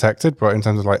rights are protected, but in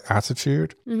terms of like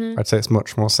attitude, I'd say it's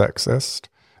much more sexist.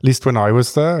 At least when I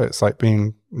was there, it's like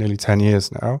been nearly 10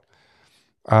 years now.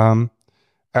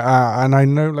 And I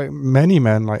know like many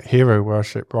men like hero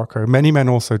worship Rocco. Many men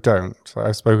also don't. So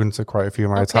I've spoken to quite a few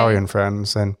of my Italian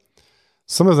friends, and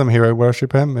some of them hero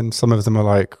worship him, and some of them are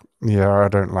like, yeah, I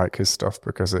don't like his stuff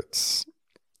because it's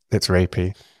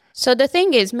rapey. So the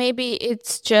thing is, maybe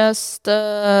it's just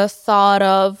the thought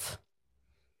of,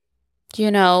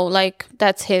 you know, like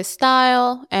that's his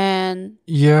style and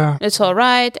it's all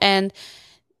right. And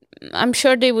I'm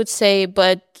sure they would say,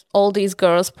 but all these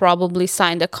girls probably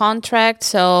signed a contract,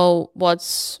 so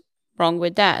what's wrong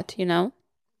with that, you know?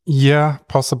 Yeah,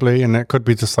 possibly. And it could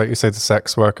be just like you say, the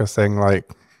sex worker thing, like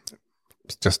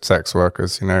just sex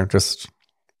workers, you know, just...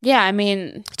 Yeah, I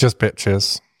mean... just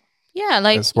bitches. Yeah,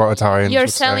 like that's what Italians you're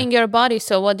would selling say. your body,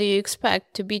 so what do you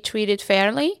expect? To be treated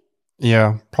fairly?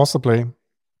 Yeah, possibly.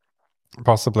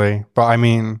 Possibly. But I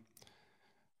mean,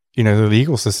 the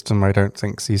legal system, I don't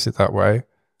think sees it that way.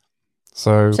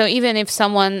 So even if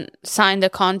someone signed a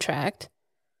contract,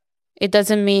 it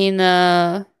doesn't mean,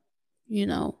 yeah.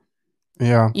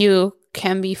 you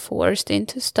can be forced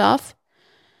into stuff.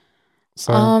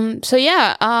 So So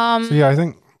yeah. I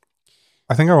think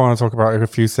I want to talk about a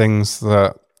few things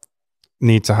that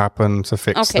need to happen to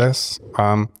fix this.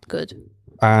 Good.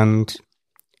 And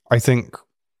I think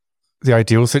the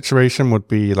ideal situation would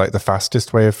be like the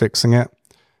fastest way of fixing it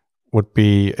would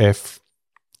be if,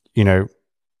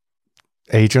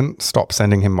 agent stopped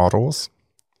sending him models.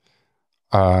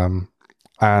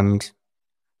 And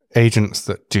agents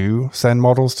that do send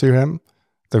models to him,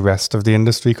 the rest of the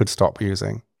industry could stop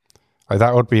using. Like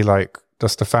that would be like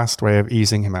just a fast way of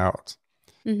easing him out.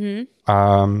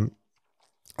 Mm-hmm.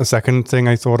 The second thing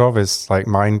I thought of is like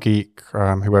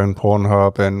MindGeek, who own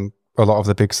Pornhub and a lot of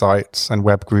the big sites, and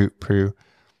Web Group, who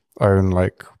own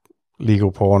like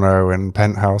Legal Porno and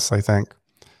Penthouse, I think,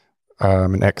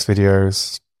 and X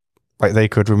Videos. Like they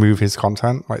could remove his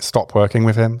content, like stop working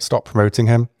with him, stop promoting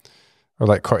him, or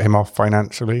like cut him off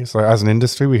financially. So as an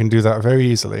industry, we can do that very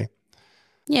easily.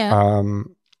 Yeah.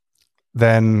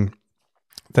 Then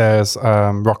there's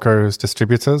Rocco's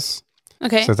distributors.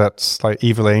 Okay. So that's like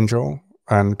Evil Angel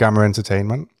and Gamma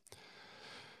Entertainment.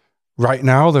 Right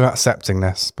now, they're accepting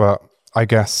this, but I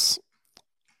guess,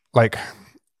 like,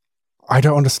 I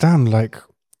don't understand. Like,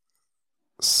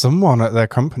 someone at their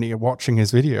company are watching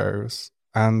his videos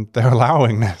and they're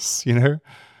allowing this,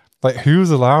 Like, who's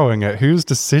allowing it? Whose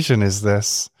decision is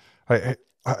this? Like,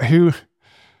 who,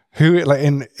 like,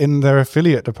 in their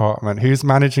affiliate department, who's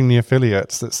managing the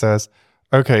affiliates that says,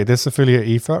 okay, this affiliate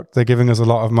eFuck, they're giving us a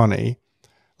lot of money.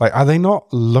 Like, are they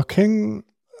not looking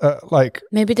at, like...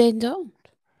 Maybe they don't.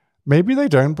 Maybe they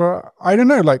don't, but I don't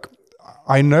know. Like,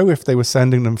 I know if they were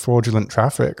sending them fraudulent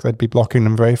traffic, they'd be blocking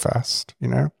them very fast,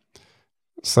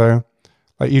 So,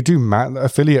 like, you do...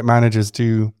 affiliate managers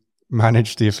do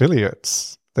manage the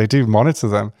affiliates. They do monitor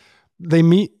them. They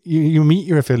meet... You meet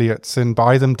your affiliates and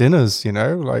buy them dinners,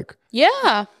 like...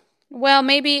 Yeah. Well,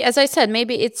 maybe, as I said,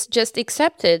 maybe it's just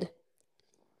accepted.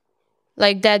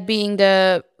 Like that being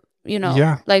the...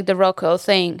 like the Rocco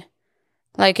thing.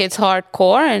 Like it's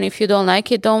hardcore, and if you don't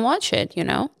like it, don't watch it,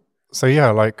 So yeah,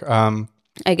 like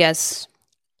I guess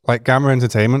like Gamma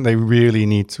Entertainment, they really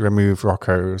need to remove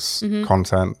Rocco's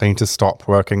content. They need to stop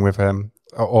working with him,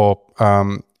 or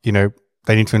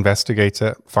they need to investigate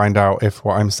it, find out if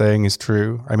what I'm saying is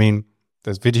true. I mean,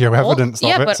 there's video evidence of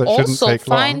it, but so it shouldn't take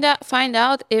long. Find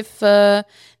out if the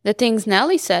things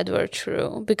Nelly said were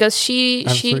true, because she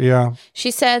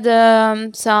said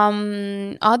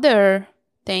some other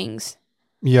things.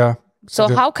 Yeah. So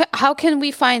how can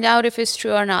we find out if it's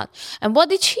true or not? And what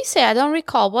did she say? I don't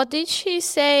recall. What did she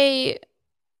say?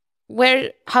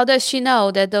 How does she know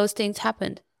that those things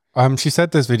happened? She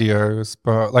said there's videos,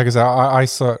 but like I said, I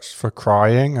searched for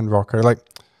crying and Rocco. Like,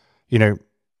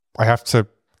 I have to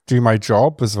do my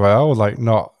job as well, like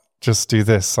not just do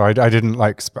this. So I didn't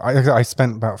like, I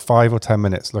spent about 5 or 10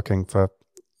 minutes looking for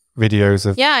videos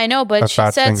of... Yeah, I know, but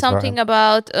she said something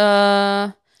about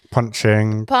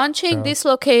punching,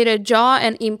 dislocated jaw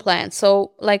and implants.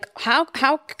 So like how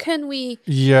can we...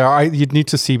 Yeah, you'd need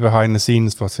to see behind the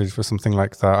scenes footage for something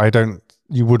like that.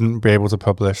 You wouldn't be able to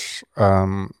publish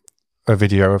a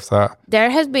video of that. There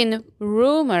has been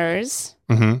rumors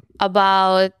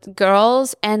about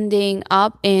girls ending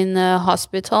up in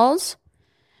hospitals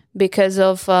because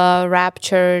of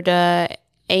ruptured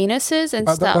anuses and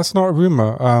stuff. That's not a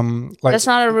rumor. That's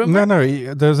not a rumor?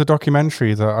 No. There's a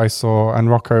documentary that I saw, and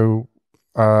Rocco,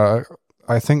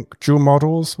 I think Dual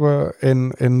Models were in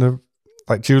the...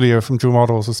 Like Julia from Dual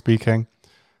Models was speaking,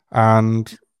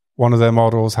 and one of their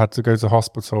models had to go to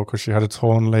hospital because she had a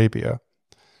torn labia.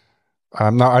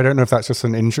 Now, I don't know if that's just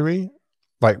an injury.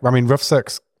 Like, I mean, rough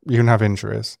sex, you can have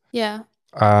injuries. Yeah.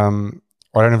 I don't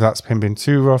know if that's him being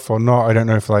too rough or not. I don't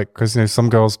know if, like, because, some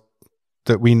girls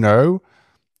that we know,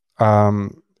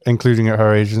 including at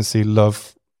her agency,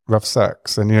 love rough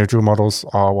sex. And, Dual Models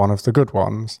are one of the good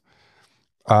ones.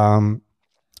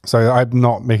 So I'm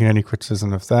not making any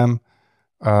criticism of them.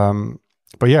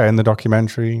 But yeah, in the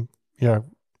documentary, yeah.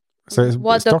 So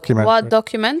it's documentary. What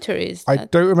documentary is that? I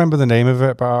don't remember the name of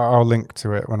it, but I'll link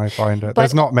to it when I find it.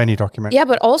 There's not many documentaries. Yeah,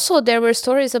 but also there were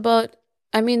stories about,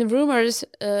 rumors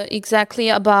exactly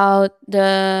about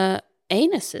the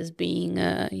anuses being,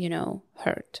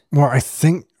 hurt. Well, I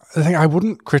think I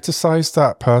wouldn't criticize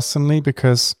that personally,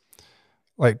 because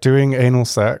like doing anal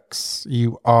sex,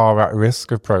 you are at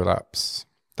risk of prolapse.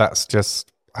 That's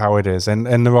just how it is. And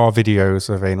there are videos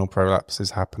of anal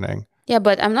prolapses happening. Yeah,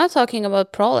 but I'm not talking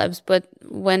about prolapse, but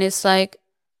when it's like...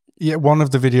 Yeah, one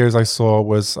of the videos I saw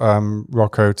was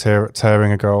Rocco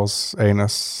tearing a girl's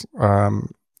anus.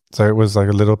 So it was like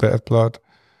a little bit of blood.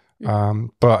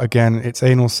 But again, it's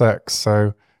anal sex,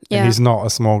 so and he's not a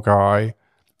small guy.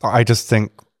 I just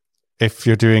think if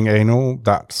you're doing anal,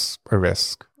 that's a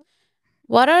risk.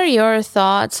 What are your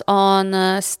thoughts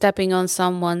on stepping on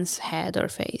someone's head or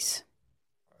face?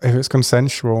 If it's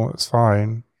consensual, it's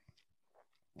fine.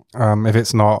 If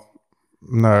it's not,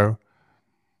 no.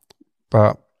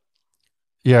 But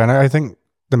yeah, and I think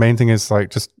the main thing is like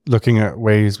just looking at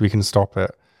ways we can stop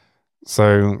it.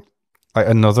 So like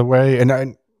another way,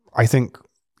 and I think,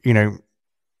 you know,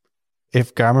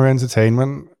 if Gamma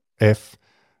Entertainment, if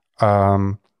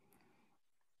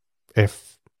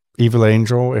Evil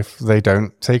Angel, if they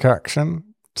don't take action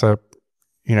to,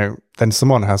 you know, then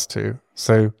someone has to.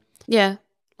 So yeah,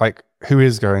 like who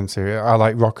is going to? Are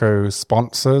like Rocco's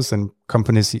sponsors and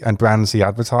companies and brands he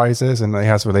advertises and he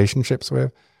has relationships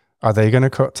with? Are they going to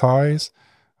cut ties?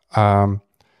 I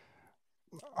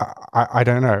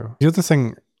don't know. The other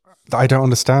thing that I don't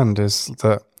understand is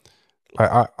that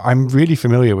I'm really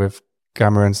familiar with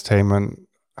Gamma Entertainment,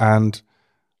 and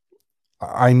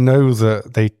I know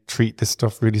that they treat this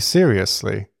stuff really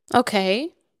seriously.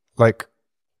 Okay. Like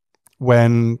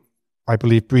when I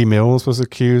believe Brie Mills was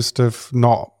accused of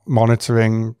not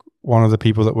monitoring one of the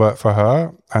people that worked for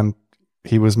her, and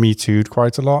he was Me Too'd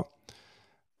quite a lot.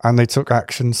 And they took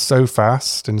action so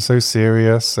fast and so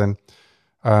serious, and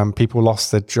people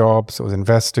lost their jobs. It was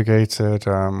investigated.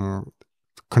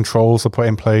 Controls were put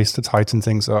in place to tighten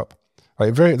things up.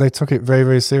 Like they took it very,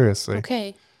 very seriously.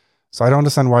 Okay. So I don't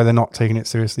understand why they're not taking it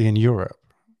seriously in Europe.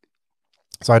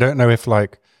 So I don't know if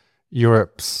like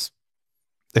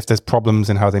if there's problems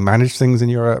in how they manage things in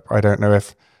Europe. I don't know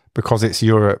if because it's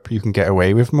Europe you can get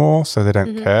away with more, so they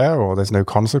don't care, or there's no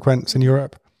consequence in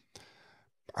Europe.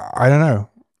 I don't know.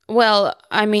 Well,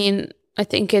 I mean, I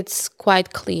think it's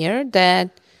quite clear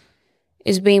that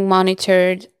it's being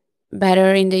monitored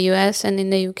better in the US and in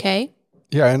the UK.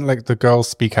 Yeah, and like the girls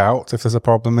speak out if there's a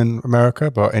problem in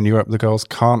America, but in Europe the girls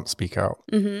can't speak out.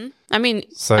 I mean,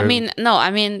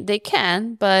 they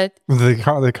can, but they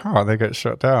can't. They get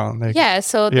shut down.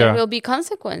 There will be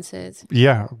consequences.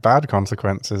 Yeah, bad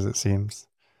consequences, it seems.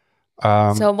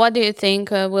 So what do you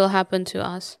think will happen to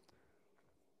us?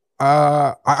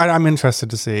 I'm interested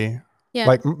to see. Yeah.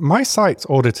 Like my site's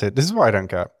audited. This is what I don't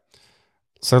get.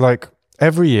 So like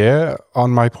every year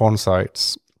on my porn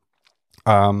sites,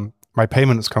 my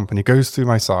payments company goes through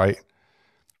my site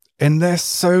and they're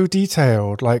so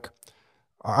detailed. Like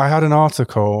I had an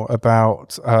article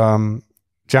about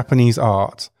Japanese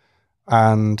art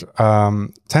and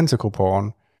tentacle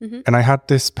porn. And I had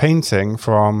this painting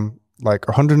from like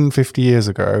 150 years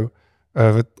ago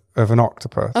of an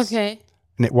octopus. Okay.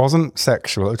 And it wasn't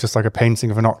sexual. It was just like a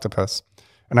painting of an octopus.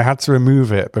 And I had to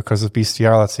remove it because of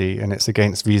bestiality, and it's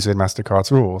against Visa and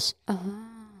MasterCard's rules.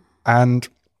 And,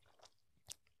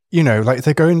 you know, like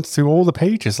they're going through all the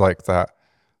pages like that.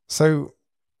 So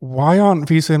why aren't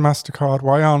Visa and MasterCard,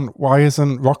 why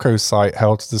isn't Rocco's site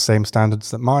held to the same standards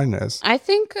that mine is? I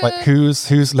think... like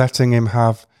who's letting him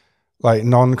have like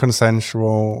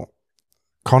non-consensual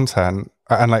content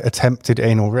and like attempted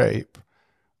anal rape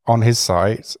on his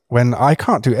site when I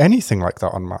can't do anything like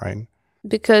that on mine?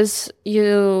 Because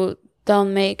you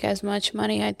don't make as much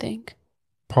money, I think.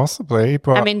 Possibly,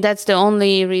 but I mean, that's the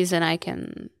only reason I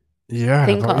can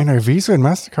think of. You know, Visa and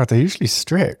MasterCard, they're usually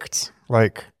strict.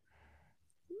 Like,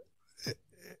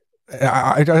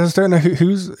 I just don't know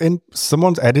who's in.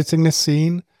 Someone's editing this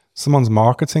scene, someone's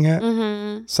marketing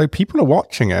it, so people are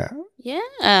watching it. Yeah,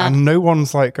 and no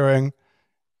one's like going,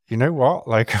 you know what,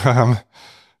 like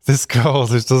this girl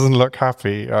just doesn't look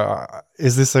happy.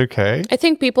 Is this okay? I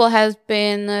think people have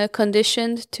been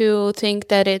conditioned to think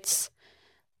that it's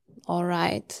all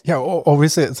right. Yeah, or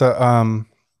is it that,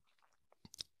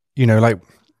 you know, like,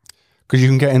 because you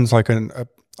can get into like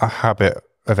a habit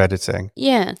of editing.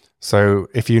 Yeah. So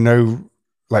if you know,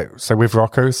 like, so with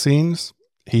Rocco's scenes,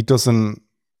 he doesn't,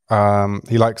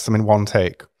 he likes them in one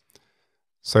take.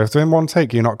 So if they're in one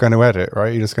take, you're not going to edit,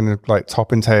 right? You're just going to like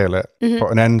top and tail it,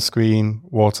 put an end screen,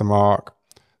 watermark.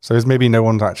 So there's maybe no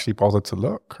one's actually bothered to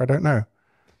look. I don't know.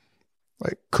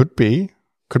 Like could be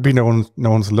no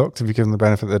one's looked if you give them the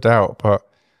benefit of the doubt. But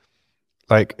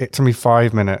like it took me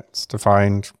 5 minutes to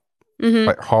find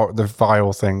like the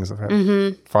vile things of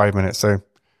him. 5 minutes. So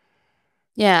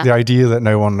yeah, the idea that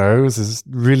no one knows is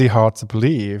really hard to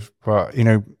believe. But you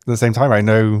know, at the same time, I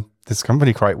know this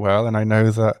company quite well, and I know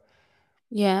that.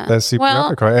 Yeah, they're super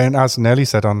ethical. And as Nelly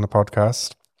said on the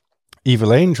podcast,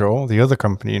 Evil Angel, the other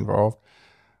company involved,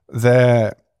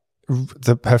 their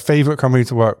her favorite company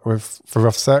to work with for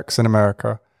rough sex in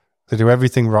America. They do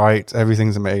everything right.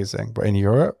 Everything's amazing. But in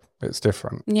Europe, it's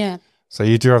different. Yeah. So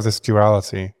you do have this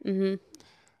duality. But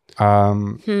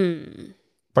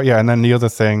yeah, and then the other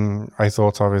thing I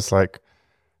thought of is like,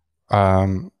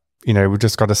 we've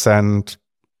just got to send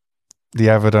the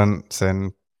evidence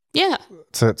in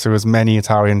to as many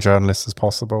Italian journalists as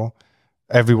possible.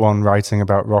 Everyone writing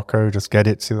about Rocco, just get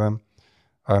it to them.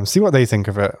 See what they think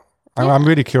of it. I'm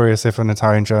really curious if an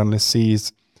Italian journalist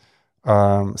sees,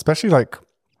 especially like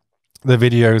the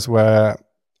videos where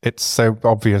it's so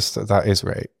obvious that is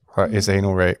rape, that is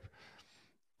anal rape.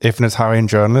 If an Italian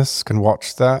journalist can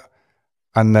watch that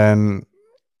and then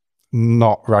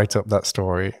not write up that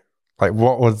story, like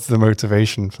what would the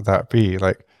motivation for that be?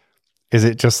 Like, is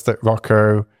it just that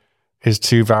Rocco is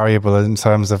too valuable in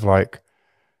terms of like,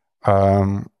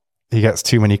 he gets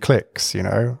too many clicks,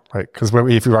 like, because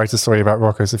if you write a story about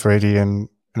Rocco Siffredi in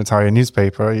an Italian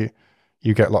newspaper,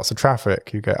 you get lots of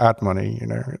traffic, you get ad money,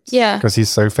 because he's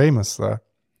so famous there.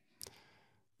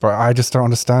 But I just don't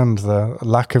understand the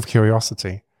lack of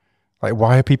curiosity. Like,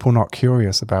 why are people not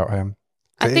curious about him?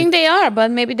 I think they are,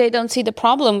 but maybe they don't see the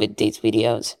problem with these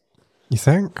videos. You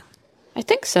think? I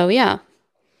think so, yeah.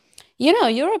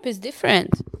 Europe is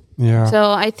different. Yeah.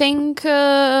 So I think,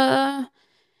 they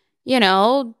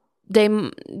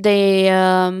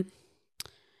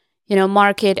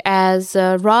mark it as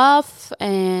rough,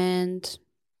 and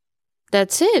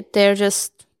that's it. They're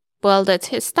just, that's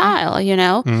his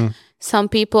style, Some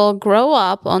people grow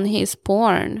up on his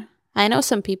porn. I know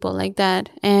some people like that,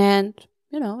 and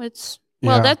it's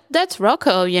that's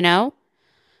Rocco,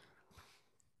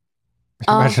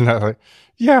 Imagine that, like,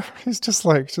 he's just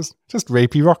like just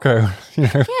rapey Rocco,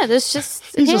 Yeah, that's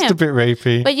just he's him. just a bit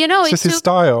rapey. But it's just his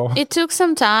style. It took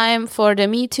some time for the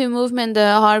Me Too movement, the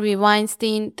Harvey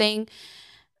Weinstein thing,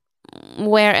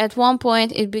 where at one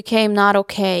point it became not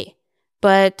okay.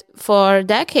 But for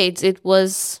decades it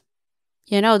was,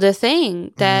 the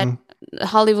thing that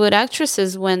Hollywood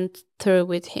actresses went through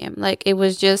with him. Like, it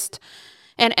was just,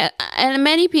 and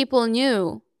many people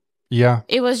knew. Yeah.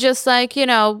 It was just like,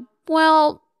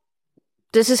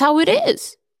 this is how it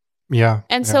is. Yeah.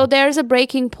 And so there's a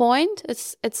breaking point.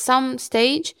 It's at some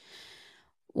stage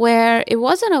where it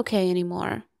wasn't okay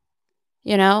anymore.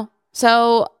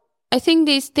 So I think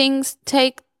these things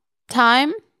take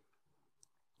time.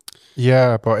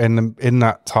 Yeah, but in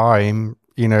that time,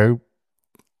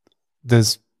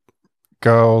 there's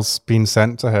girls being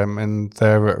sent to him and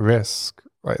they're at risk.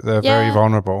 Like, they're very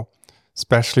vulnerable,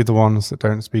 especially the ones that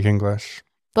don't speak English.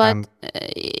 But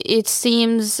it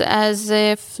seems as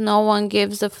if no one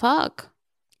gives a fuck.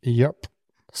 Yep.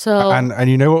 So and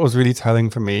you know what was really telling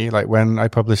for me? Like, when I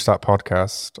published that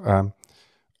podcast,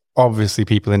 obviously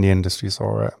people in the industry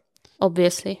saw it.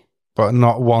 Obviously. But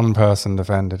not one person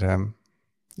defended him.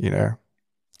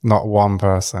 Not one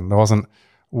person. There wasn't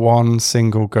one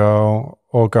single girl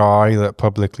or guy that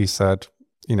publicly said,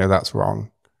 that's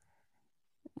wrong.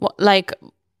 What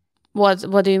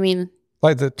do you mean?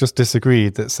 Like, that just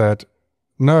disagreed, that said,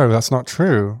 no, that's not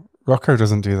true. Rocco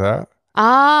doesn't do that.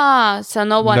 So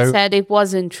no one said it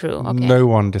wasn't true. Okay. No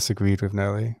one disagreed with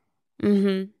Nelly.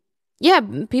 Mm-hmm. Yeah,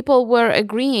 people were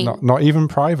agreeing. Not even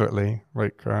privately.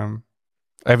 Like,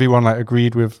 everyone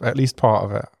agreed with at least part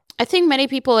of it. I think many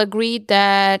people agreed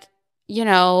that,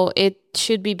 it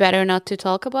should be better not to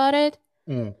talk about it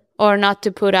or not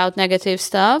to put out negative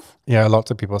stuff. Yeah, lots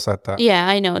of people said that. Yeah,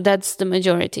 I know. That's the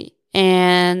majority.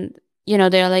 And,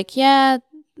 they're like,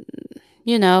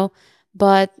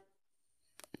 but,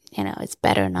 it's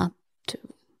better not to.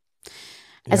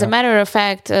 As a matter of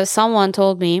fact, someone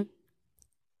told me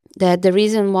that the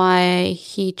reason why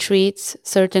he treats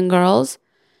certain girls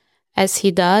as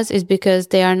he does is because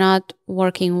they are not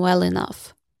working well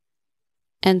enough.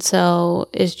 And so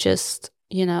it's just,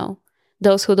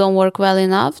 those who don't work well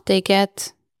enough, they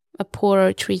get a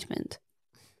poorer treatment.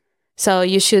 So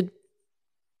you should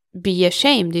be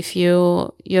ashamed if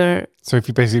you're... So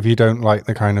if you don't like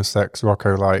the kind of sex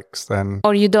Rocco likes, then...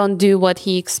 Or you don't do what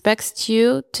he expects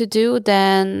you to do,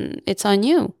 then it's on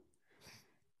you.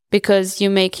 Because you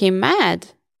make him mad,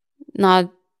 not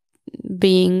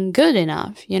being good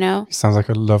enough, He sounds like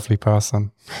a lovely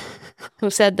person. Who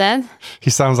said that? He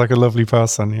sounds like a lovely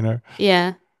person,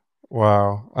 Yeah.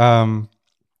 Wow.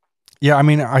 Yeah, I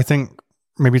mean, I think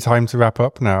maybe time to wrap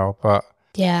up now, but...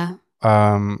 Yeah.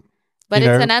 But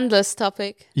it's an endless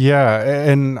topic. Yeah,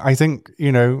 and I think,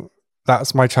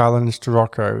 that's my challenge to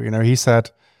Rocco. He said...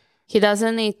 He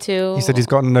doesn't need to... He said he's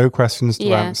got no questions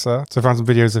to answer. So I found some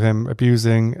videos of him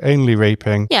abusing, anally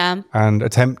raping, and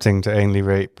attempting to anally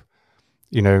rape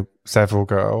several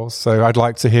girls. So I'd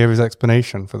like to hear his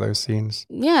explanation for those scenes.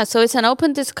 Yeah, so it's an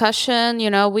open discussion.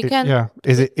 We can. Yeah,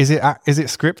 is it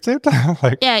scripted?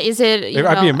 Is it?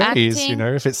 I'd be amazed. Acting?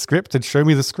 If it's scripted, show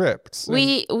me the script.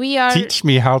 We are teach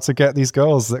me how to get these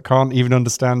girls that can't even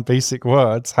understand basic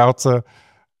words how to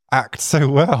act so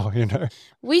well.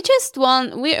 We just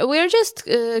want. We're just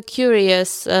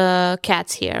curious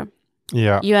cats here.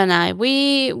 Yeah, you and I.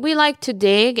 We like to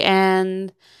dig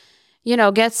and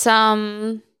get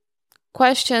some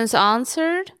questions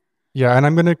answered. Yeah, and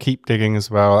I'm going to keep digging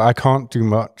as well. I can't do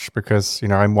much because,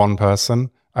 I'm one person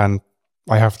and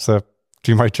I have to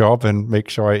do my job and make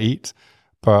sure I eat.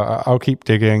 But I'll keep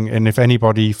digging. And if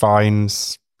anybody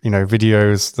finds,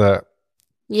 videos that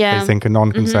they think are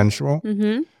non-consensual or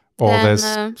then, there's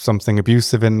something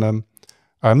abusive in them,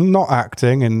 not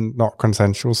acting and not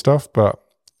consensual stuff, but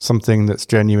something that's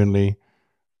genuinely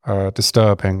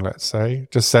disturbing, let's say,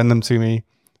 just send them to me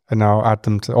and I'll add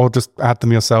them or just add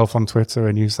them yourself on Twitter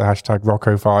and use the hashtag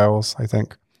Rocco Files. I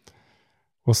think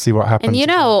we'll see what happens.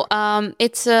 And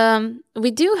it's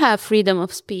we do have freedom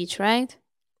of speech, right?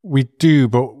 We do,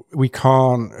 but we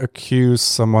can't accuse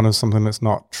someone of something that's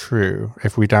not true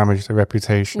if we damage their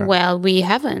reputation. Well, we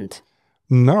haven't.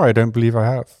 No, I don't believe I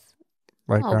have.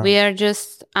 We are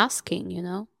just asking,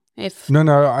 if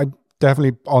no, I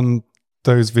definitely on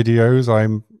those videos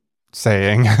I'm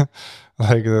saying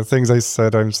the things I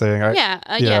said I'm saying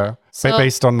yeah. So,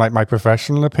 based on my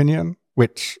professional opinion,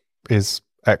 which is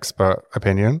expert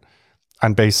opinion,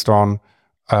 and based on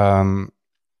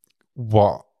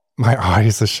what my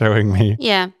eyes are showing me.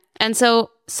 Yeah. And so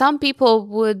some people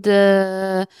would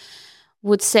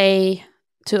say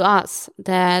to us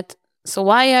that, so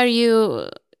why are you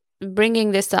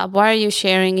bringing this up? Why are you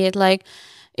sharing it?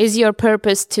 Is your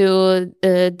purpose to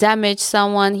damage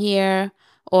someone here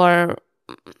or,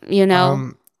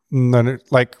 No,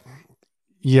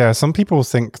 some people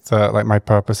think that my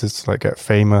purpose is to get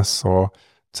famous or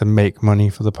to make money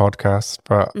for the podcast,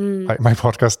 but my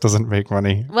podcast doesn't make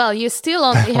money. Well, you still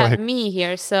only have me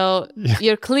here, so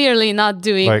you're clearly not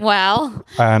doing well.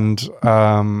 And,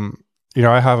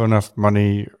 I have enough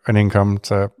money and income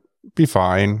to be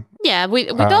fine. Yeah, we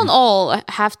don't all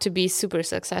have to be super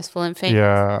successful and famous.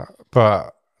 Yeah,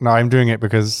 but no, I'm doing it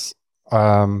because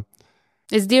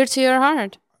it's dear to your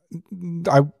heart.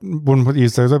 I wouldn't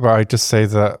use those, but I just say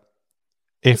that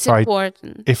if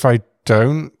I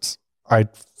don't, I'd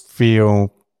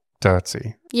feel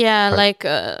dirty. Yeah,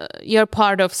 you're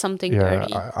part of something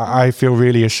dirty. I feel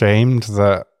really ashamed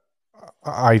that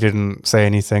I didn't say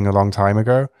anything a long time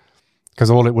ago, because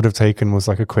all it would have taken was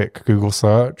a quick Google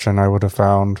search and I would have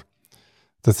found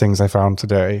the things I found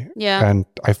today. Yeah. And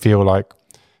I feel like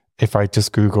if I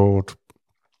just Googled,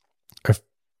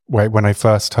 when I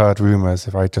first heard rumors,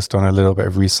 if I'd just done a little bit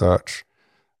of research,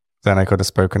 then I could have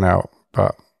spoken out.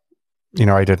 But,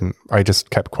 I didn't. I just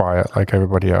kept quiet like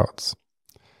everybody else.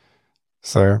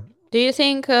 So. Do you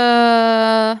think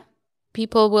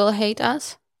people will hate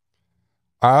us?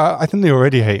 I think they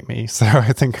already hate me, so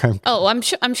I think I'm... Oh,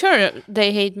 I'm sure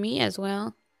they hate me as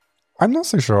well. I'm not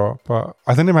so sure, but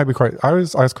I think they might be quite... I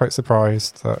was quite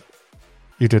surprised that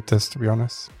you did this, to be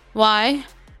honest. Why?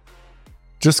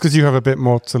 Just because you have a bit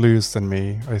more to lose than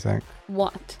me, I think.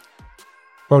 What?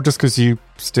 Well, just because you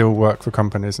still work for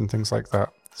companies and things like that,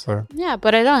 so... Yeah,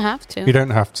 but I don't have to. You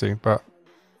don't have to, but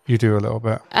you do a little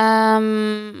bit.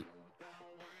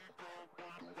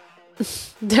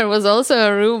 There was also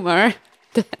a rumor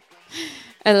that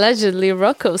allegedly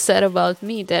Rocco said about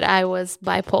me that I was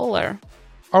bipolar.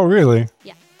 Oh, really?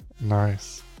 Yeah.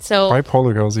 Nice. So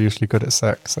bipolar girls are usually good at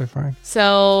sex, I find.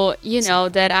 So,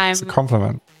 that I'm... It's a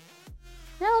compliment.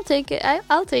 I'll take it.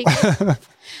 I'll take it.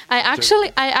 I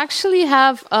actually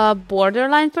have a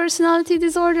borderline personality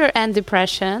disorder and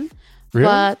depression. Really?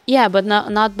 But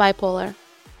not bipolar.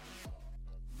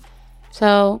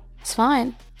 So, it's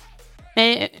fine.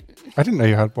 I didn't know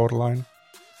you had borderline.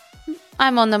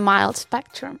 I'm on the mild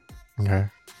spectrum. Okay.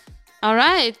 All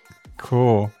right.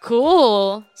 Cool.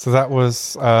 So that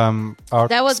was our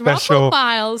special Rocco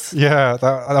Files. Yeah,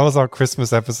 that was our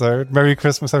Christmas episode. Merry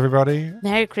Christmas, everybody.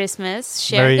 Merry Christmas.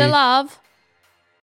 Share the love.